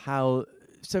matter of how.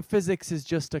 So physics is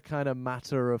just a kind of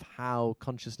matter of how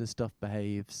consciousness stuff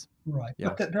behaves. Right.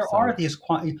 Yeah. But there are these.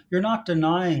 You're not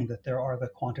denying that there are the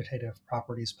quantitative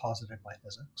properties posited by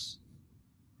physics.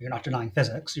 You're not denying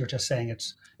physics. You're just saying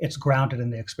it's grounded in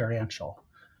the experiential.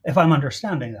 If I'm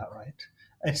understanding that right,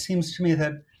 it seems to me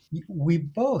that we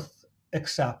both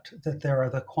accept that there are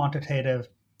the quantitative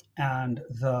and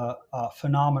the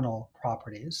phenomenal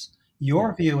properties.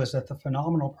 Your view is that the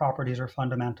phenomenal properties are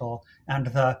fundamental, and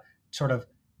the sort of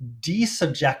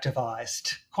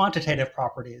desubjectivized quantitative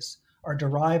properties are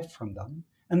derived from them.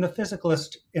 And the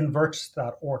physicalist inverts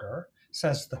that order,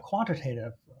 says the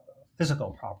quantitative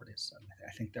physical properties. I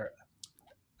think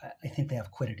they have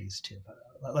quiddities too, but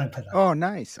let me put that. Oh,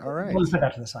 nice. All right. Let me put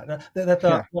that to the side.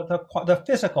 The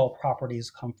physical properties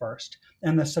come first,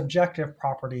 and the subjective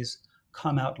properties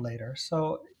come out later.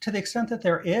 So to the extent that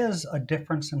there is a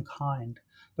difference in kind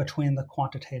between the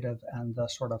quantitative and the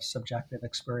sort of subjective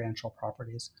experiential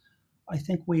properties, I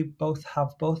think we both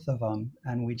have both of them,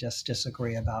 and we just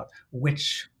disagree about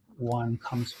which one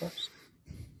comes first.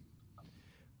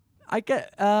 I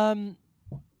get.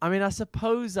 I mean, I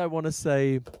suppose I want to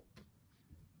say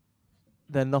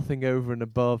they're nothing over and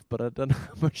above, but I don't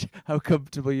know how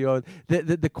comfortable you are.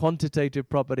 The quantitative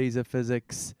properties of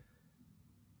physics.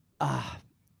 I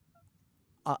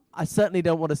certainly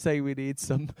don't want to say we need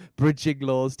some bridging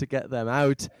laws to get them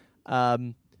out. I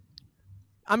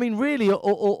mean, really,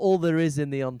 all there is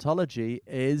in the ontology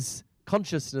is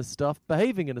consciousness stuff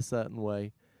behaving in a certain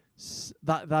way.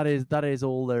 That is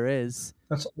all there is.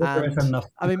 That's there is enough.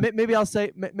 I mean, maybe I'll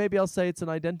say it's an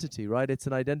identity, right? It's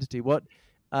an identity. What?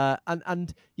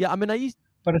 And yeah, I mean,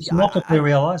 But it's multiply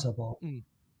realizable.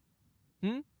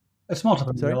 It's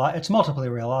multiply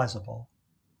realizable.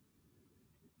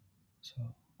 So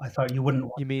I thought you wouldn't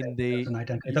want you mean the an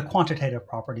identity. The quantitative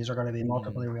properties are going to be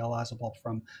multiply realizable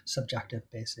from subjective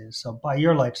bases. So by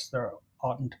your lights, there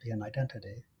oughtn't to be an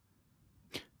identity.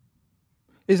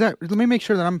 Is that? Let me make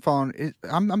sure that I'm following.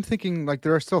 I'm thinking like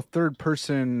there are still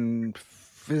third-person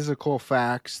physical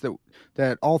facts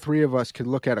that all three of us could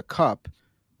look at a cup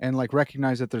and like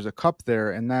recognize that there's a cup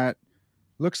there, and that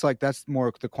looks like that's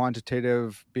more the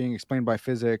quantitative being explained by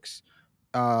physics.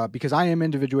 Because I am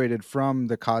individuated from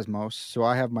the cosmos, so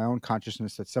I have my own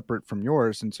consciousness that's separate from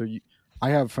yours, and so I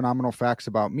have phenomenal facts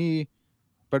about me,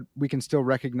 but we can still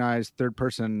recognize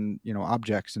third-person,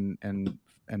 objects and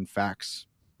facts.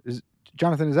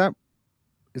 Jonathan, is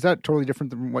that totally different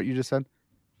than what you just said?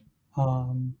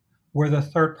 Where the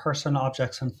third-person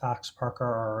objects and facts, Parker,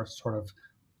 are sort of,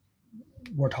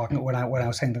 we're talking when I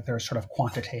was saying that there's sort of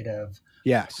quantitative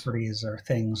properties or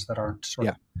things that aren't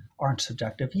aren't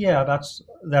subjective. Yeah,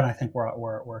 then I think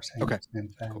we're saying the same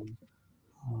thing. Cool.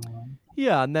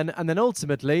 Yeah, and then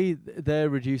ultimately they're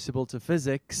reducible to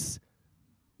physics,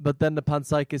 but then the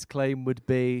panpsychist claim would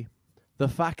be the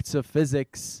facts of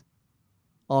physics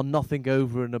are nothing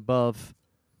over and above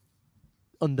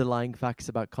underlying facts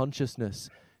about consciousness.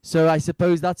 So I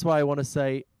suppose that's why I want to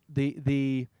say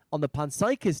the on the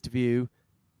panpsychist view,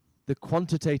 the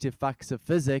quantitative facts of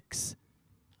physics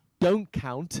don't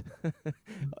count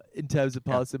in terms of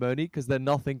parsimony because they're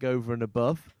nothing over and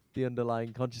above the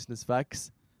underlying consciousness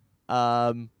facts.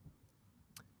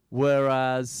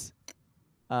 Whereas,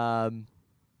 I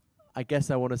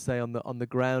guess I want to say on the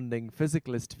grounding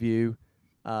physicalist view,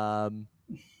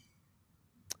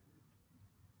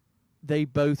 they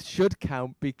both should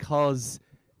count because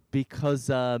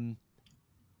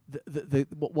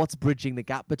what's bridging the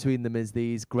gap between them is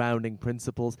these grounding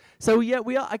principles. So yeah,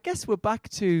 I guess we're back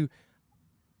to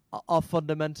our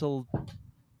fundamental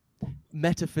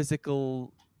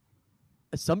metaphysical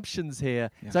assumptions here.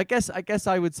 So I guess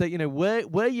I would say, you know,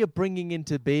 where you're bringing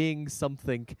into being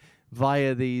something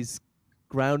via these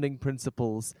grounding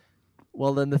principles,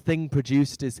 well, then the thing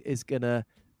produced is gonna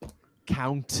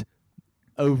count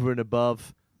over and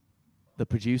above the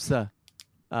producer.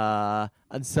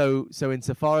 And so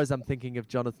insofar as I'm thinking of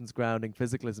Jonathan's grounding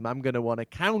physicalism, I'm going to want to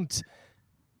count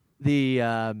the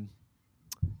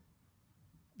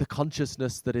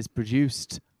consciousness that is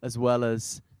produced as well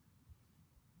as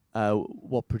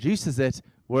what produces it.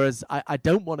 Whereas I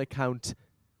don't want to count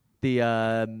the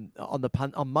on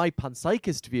my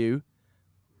panpsychist view,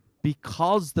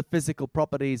 because the physical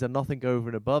properties are nothing over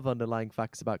and above underlying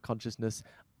facts about consciousness.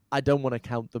 I don't want to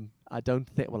count them. I don't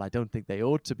think they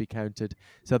ought to be counted.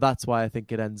 So that's why I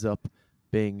think it ends up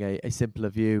being a simpler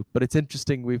view. But it's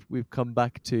interesting we've come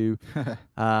back to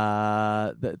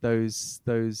those.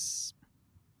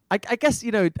 I guess,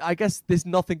 you know, this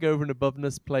nothing over and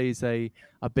aboveness plays a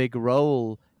big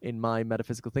role in my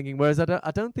metaphysical thinking. Whereas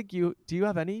I don't think do you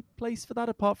have any place for that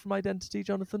apart from identity,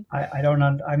 Jonathan? I don't.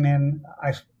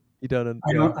 You don't.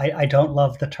 I don't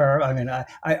love the term. I mean,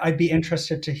 I'd be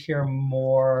interested to hear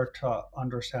more to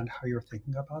understand how you're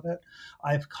thinking about it.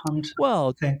 I've come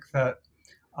to think that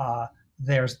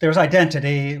there's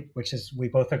identity, which is, we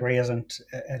both agree isn't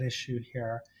at issue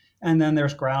here, and then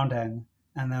there's grounding,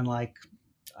 and then, like,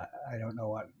 I don't know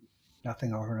what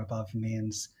nothing over and above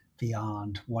means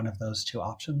beyond one of those two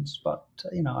options. But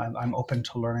you know, I'm open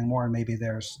to learning more, and maybe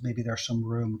there's some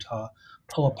room to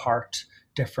pull apart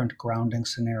different grounding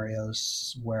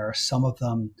scenarios where some of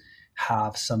them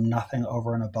have some nothing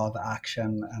over and above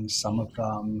action, and some of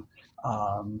them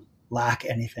lack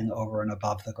anything over and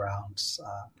above the grounds.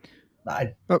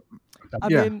 I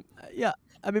mean,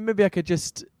 maybe I could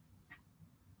just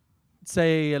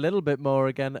say a little bit more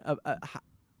again.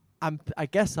 I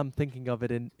guess I'm thinking of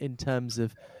it in terms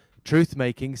of truth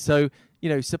making. So, you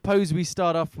know, suppose we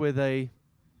start off with a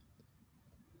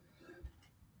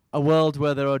world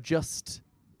where there are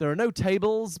no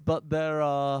tables, but there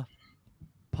are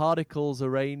particles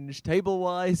arranged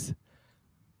table-wise.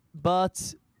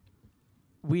 But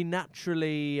we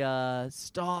naturally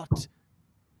start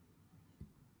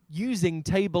using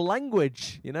table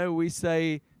language. You know, we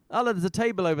say, "Oh, there's a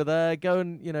table over there. Go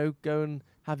and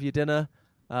have your dinner."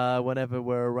 Whenever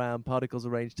we're around particles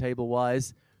arranged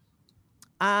table-wise.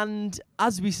 And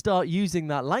as we start using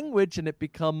that language and it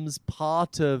becomes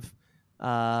part of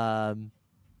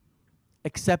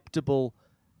acceptable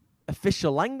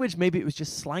official language, maybe it was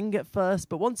just slang at first,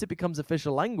 but once it becomes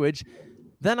official language,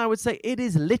 then I would say it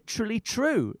is literally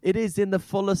true. It is in the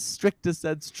fullest, strictest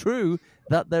sense true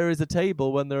that there is a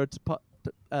table when there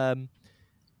are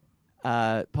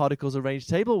particles arranged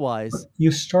table-wise.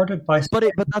 You started by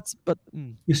saying Yeah.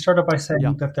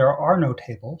 that there are no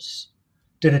tables.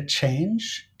 Did it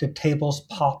change? Did tables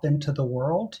pop into the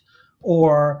world?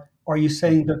 Or are you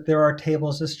saying that there are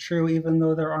tables is true even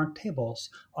though there aren't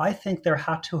tables? I think there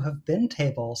had to have been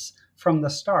tables from the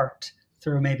start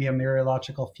through maybe a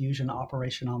mereological fusion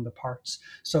operation on the parts,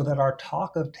 so that our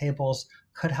talk of tables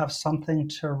could have something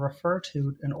to refer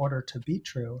to in order to be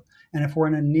true. And if we're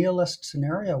in a nihilist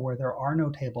scenario where there are no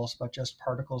tables but just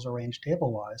particles arranged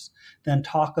table-wise, then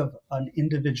talk of an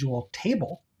individual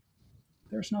table,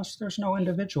 there's no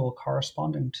individual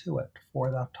corresponding to it for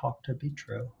that talk to be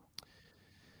true.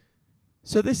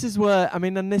 So this is where, I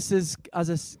mean, and this is,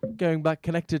 going back,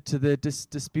 connected to the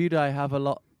dispute I have a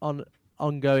lot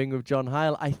ongoing with John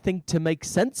Heil. I think to make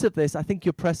sense of this, I think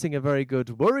you're pressing a very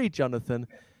good worry, Jonathan.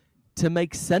 To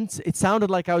make sense, it sounded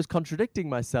like I was contradicting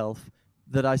myself,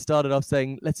 that I started off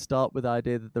saying, let's start with the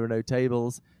idea that there are no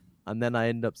tables, and then I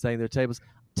end up saying there are tables.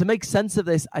 To make sense of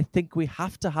this, I think we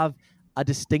have to have a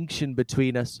distinction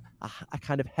between a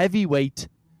kind of heavyweight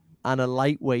and a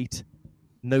lightweight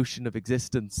notion of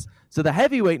existence. So the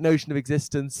heavyweight notion of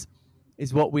existence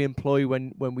is what we employ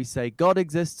when we say God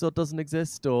exists or doesn't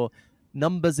exist, or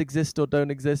numbers exist or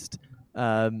don't exist,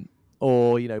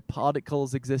 or, you know,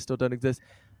 particles exist or don't exist.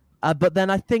 But then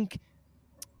I think,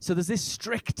 so there's this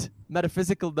strict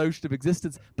metaphysical notion of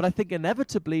existence, but I think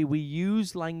inevitably we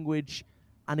use language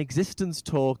and existence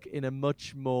talk in a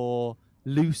much more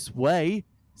loose way.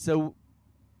 So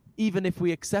even if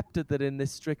we accepted that in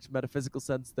this strict metaphysical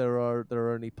sense there are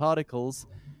only particles,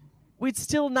 we'd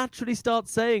still naturally start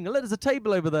saying, there's a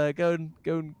table over there, go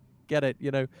and get it,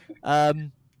 you know.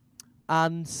 And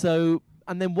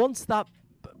then once that,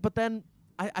 but then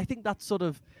I think that sort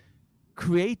of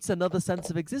creates another sense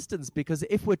of existence, because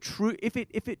if we're true, if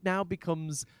it now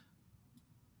becomes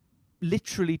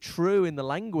literally true in the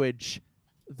language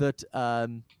that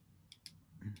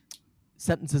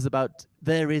sentences about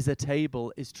there is a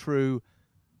table is true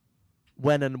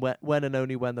when and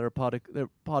only when there are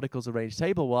particles arranged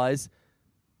table-wise,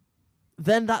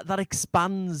 then that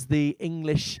expands the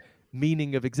English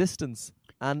meaning of existence,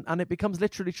 and it becomes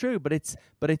literally true. But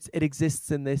it exists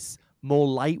in this more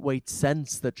lightweight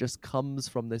sense that just comes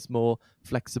from this more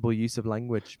flexible use of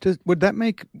language. Would that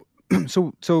make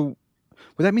so?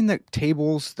 Would that mean that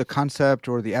tables, the concept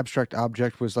or the abstract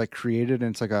object, was like created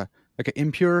and it's like an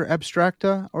impure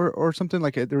abstracta or something?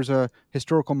 Like there's a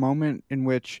historical moment in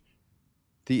which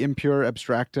the impure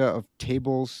abstracta of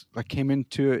tables like came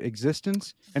into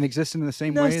existence and existed in the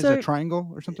same way as a triangle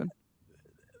or something?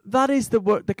 That is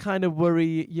the kind of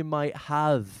worry you might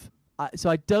have.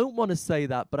 So I don't want to say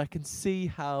that, but I can see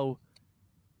how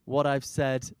what I've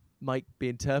said might be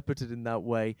interpreted in that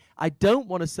way. I don't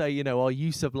want to say, our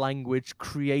use of language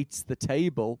creates the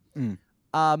table.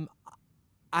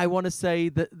 I want to say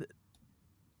that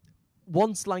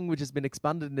once language has been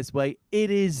expanded in this way, it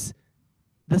is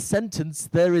the sentence,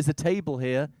 there is a table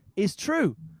here, is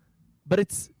true. But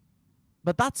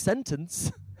that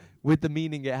sentence, with the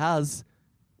meaning it has,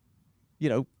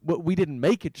 we didn't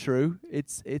make it true.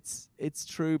 It's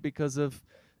true because of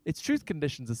its truth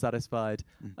conditions are satisfied.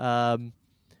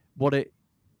 What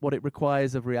it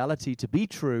requires of reality to be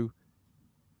true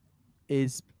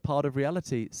is part of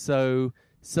reality. So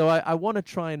I want to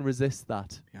try and resist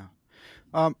that. Yeah.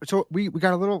 So we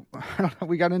got a little,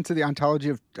 we got into the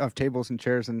ontology of tables and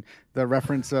chairs and the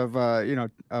reference of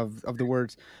of the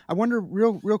words. I wonder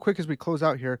real quick as we close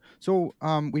out here. So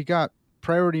we got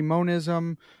priority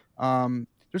monism.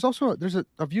 There's also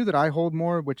a view that I hold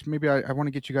more, which maybe I want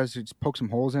to get you guys to poke some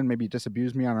holes in, maybe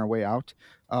disabuse me on our way out.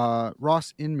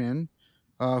 Ross Inman,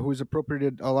 who's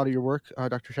appropriated a lot of your work,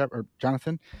 Dr. Schaffer, or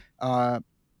Jonathan,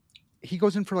 he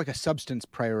goes in for like a substance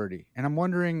priority. And I'm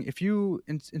wondering if you,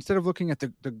 instead of looking at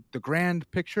the grand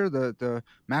picture, the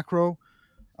macro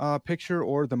picture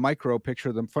or the micro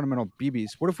picture, the fundamental BBs,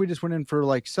 what if we just went in for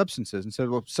like substances and said,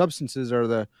 well, substances are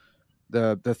the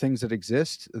things that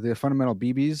exist, the fundamental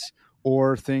BBs,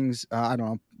 or things, I don't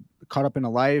know, caught up in a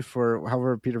life, or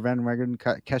however Peter Van Wegen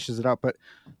cashes it out. But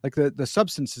like the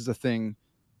substance is the thing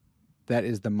that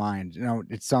is the mind.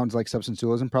 It sounds like substance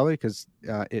dualism probably, because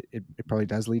it probably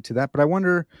does lead to that. But I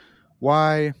wonder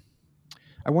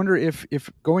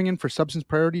if going in for substance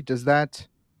priority, is that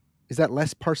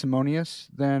less parsimonious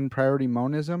than priority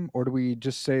monism? Or do we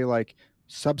just say like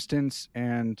substance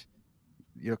and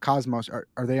cosmos,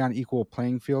 are they on equal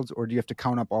playing fields, or do you have to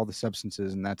count up all the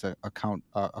substances and that's a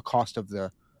cost of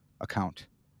the account?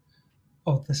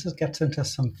 Oh, this gets into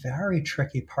some very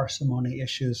tricky parsimony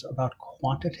issues about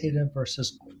quantitative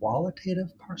versus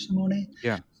qualitative parsimony.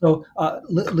 Yeah. So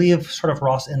leave sort of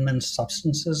Ross Inman's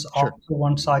substances off to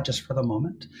one side just for the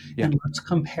moment. Yeah. And let's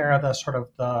compare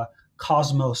the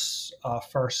cosmos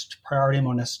first priority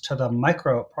monist to the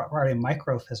priority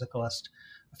microphysicalist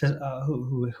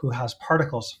who has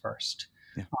particles first.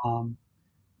 Yeah.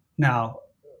 Now,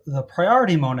 the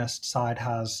priority monist side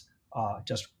has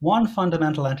just one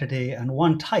fundamental entity and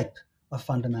one type of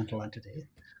fundamental entity.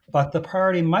 But the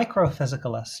priority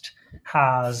microphysicalist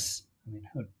has,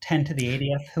 10 to the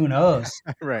 80th, who knows,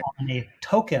 right, how many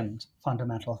token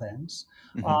fundamental things.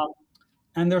 Mm-hmm.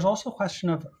 And there's also a question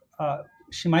of,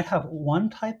 she might have one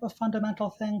type of fundamental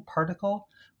thing, particle,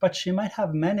 but she might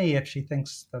have many if she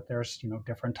thinks that there's,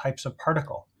 different types of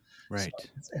particle. Right. So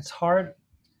it's hard.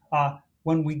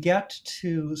 When we get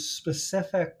to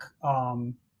specific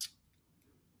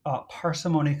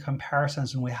parsimony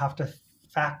comparisons, and we have to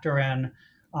factor in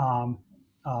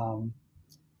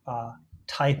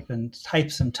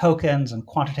types and tokens and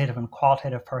quantitative and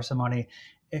qualitative parsimony,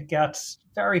 it gets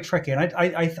very tricky. And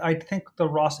I think the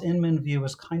Ross Inman view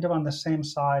is kind of on the same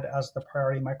side as the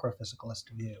priority microphysicalist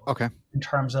view. Okay. In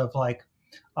terms of like,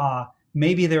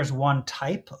 maybe there's one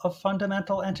type of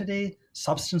fundamental entity,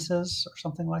 substances or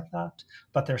something like that,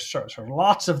 but there's sort of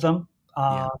lots of them.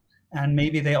 And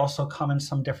maybe they also come in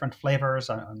some different flavors.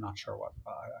 I'm not sure what.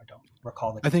 I don't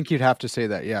recall. I think you'd have to say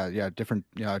that. Yeah. Different.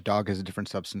 A dog is a different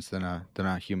substance than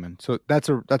a human. So that's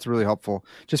really helpful.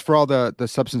 Just for all the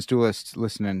substance dualists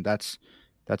listening, that's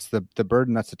the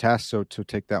burden. That's the task. So to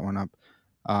take that one up,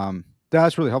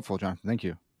 that's really helpful, Jonathan. Thank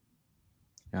you.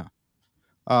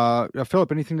 Yeah.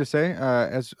 Philip, anything to say?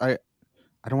 As I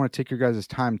don't want to take your guys'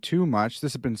 time too much.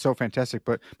 This has been so fantastic,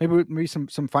 but maybe some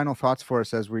final thoughts for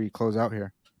us as we close out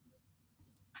here.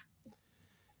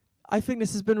 I think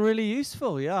this has been really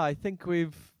useful. Yeah, I think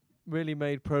we've really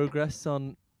made progress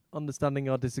on understanding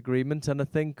our disagreement. And I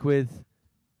think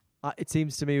it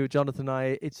seems to me with Jonathan and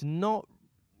I, it's not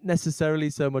necessarily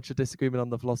so much a disagreement on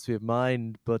the philosophy of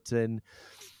mind, but in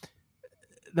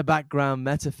the background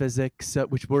metaphysics,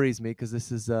 which worries me because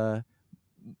this is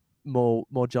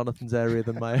more Jonathan's area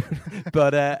than my own.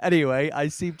 But anyway, I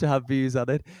seem to have views on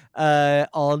it,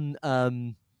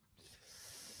 on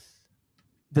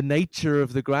the nature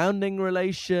of the grounding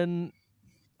relation.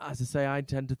 As I say, I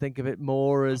tend to think of it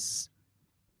more as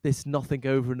this nothing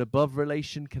over and above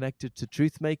relation connected to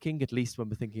truth making, at least when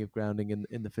we're thinking of grounding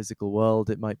in the physical world.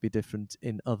 It might be different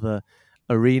in other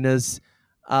arenas.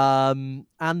 And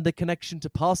the connection to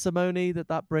parsimony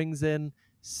that brings in.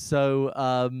 So,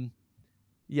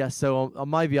 so on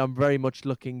my view, I'm very much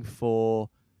looking for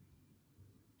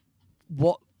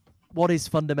what is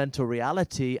fundamental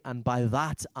reality, and by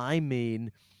that I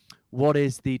mean what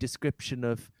is the description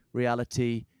of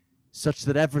reality such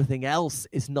that everything else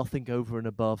is nothing over and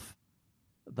above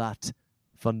that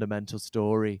fundamental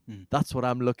story. That's what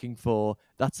I'm looking for.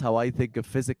 That's how I think of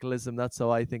physicalism. That's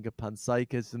how I think of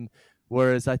panpsychism.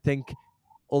 Whereas I think,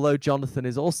 although Jonathan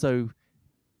is also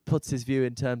puts his view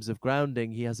in terms of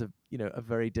grounding, he has a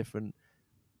very different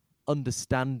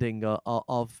understanding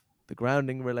of the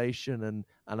grounding relation, and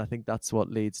I think that's what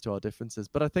leads to our differences.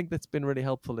 But I think that's been really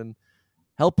helpful in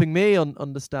helping me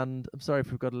understand. I'm sorry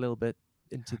if we've got a little bit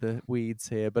into the weeds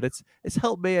here, but it's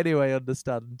helped me anyway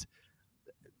understand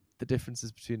the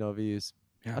differences between our views.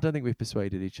 I don't think we've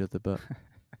persuaded each other, but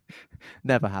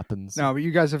never happens. No, but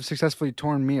you guys have successfully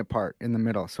torn me apart in the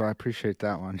middle, so I appreciate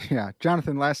that one. Yeah,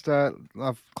 Jonathan, last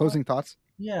closing thoughts.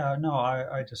 Yeah, no,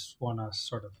 I just want to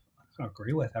sort of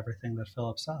agree with everything that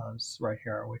Philip says right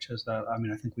here, which is that, I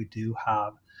mean, I think we do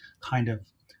have kind of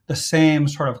the same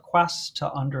sort of quest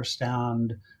to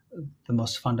understand the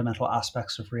most fundamental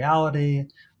aspects of reality,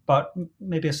 but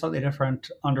maybe a slightly different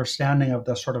understanding of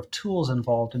the sort of tools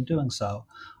involved in doing so,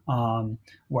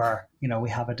 where, we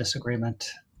have a disagreement,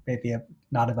 maybe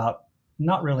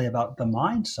not really about the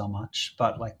mind so much,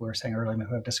 but like we were saying earlier, we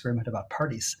have disagreement about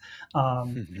parties.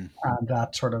 And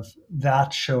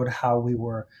that showed how we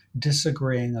were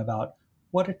disagreeing about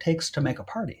what it takes to make a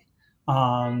party.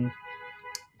 And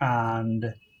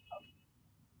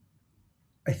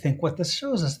I think what this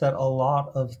shows is that a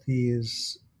lot of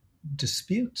these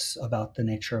disputes about the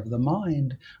nature of the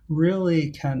mind really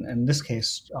can, in this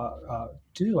case,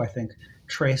 I think,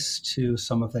 trace to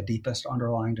some of the deepest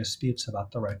underlying disputes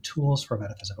about the right tools for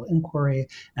metaphysical inquiry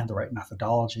and the right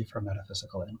methodology for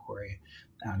metaphysical inquiry.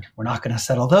 And we're not going to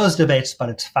settle those debates, but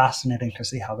it's fascinating to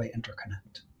see how they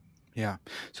interconnect. Yeah.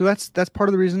 So that's part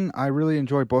of the reason I really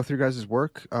enjoy both your guys'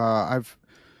 work.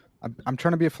 I'm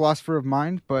trying to be a philosopher of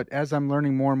mind, but as I'm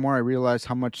learning more and more, I realize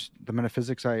how much the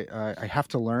metaphysics I have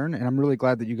to learn. And I'm really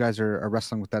glad that you guys are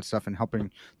wrestling with that stuff and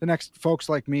helping the next folks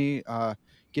like me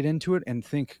get into it and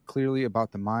think clearly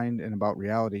about the mind and about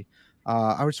reality.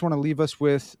 I just want to leave us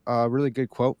with a really good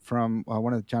quote from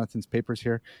one of Jonathan's papers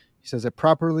here. He says, "A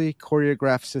properly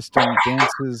choreographed system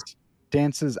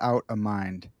dances out a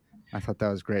mind." I thought that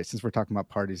was great, since we're talking about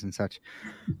parties and such.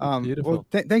 Beautiful. Well,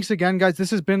 thanks again, guys.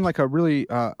 This has been like a really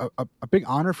a big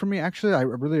honor for me, actually. I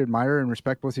really admire and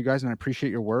respect both you guys, and I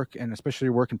appreciate your work, and especially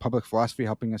your work in public philosophy,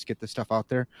 helping us get this stuff out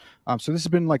there. So this has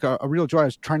been like a real joy. I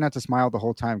was trying not to smile the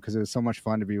whole time because it was so much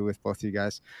fun to be with both of you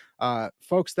guys.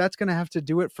 Folks, that's going to have to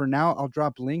do it for now. I'll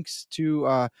drop links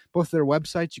to both their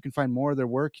websites. You can find more of their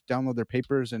work, download their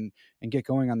papers, and get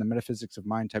going on the metaphysics of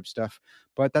mind type stuff.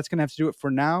 But that's going to have to do it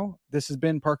for now. This has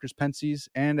been Parker's Pensies,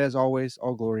 and as always,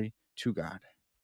 all glory to God.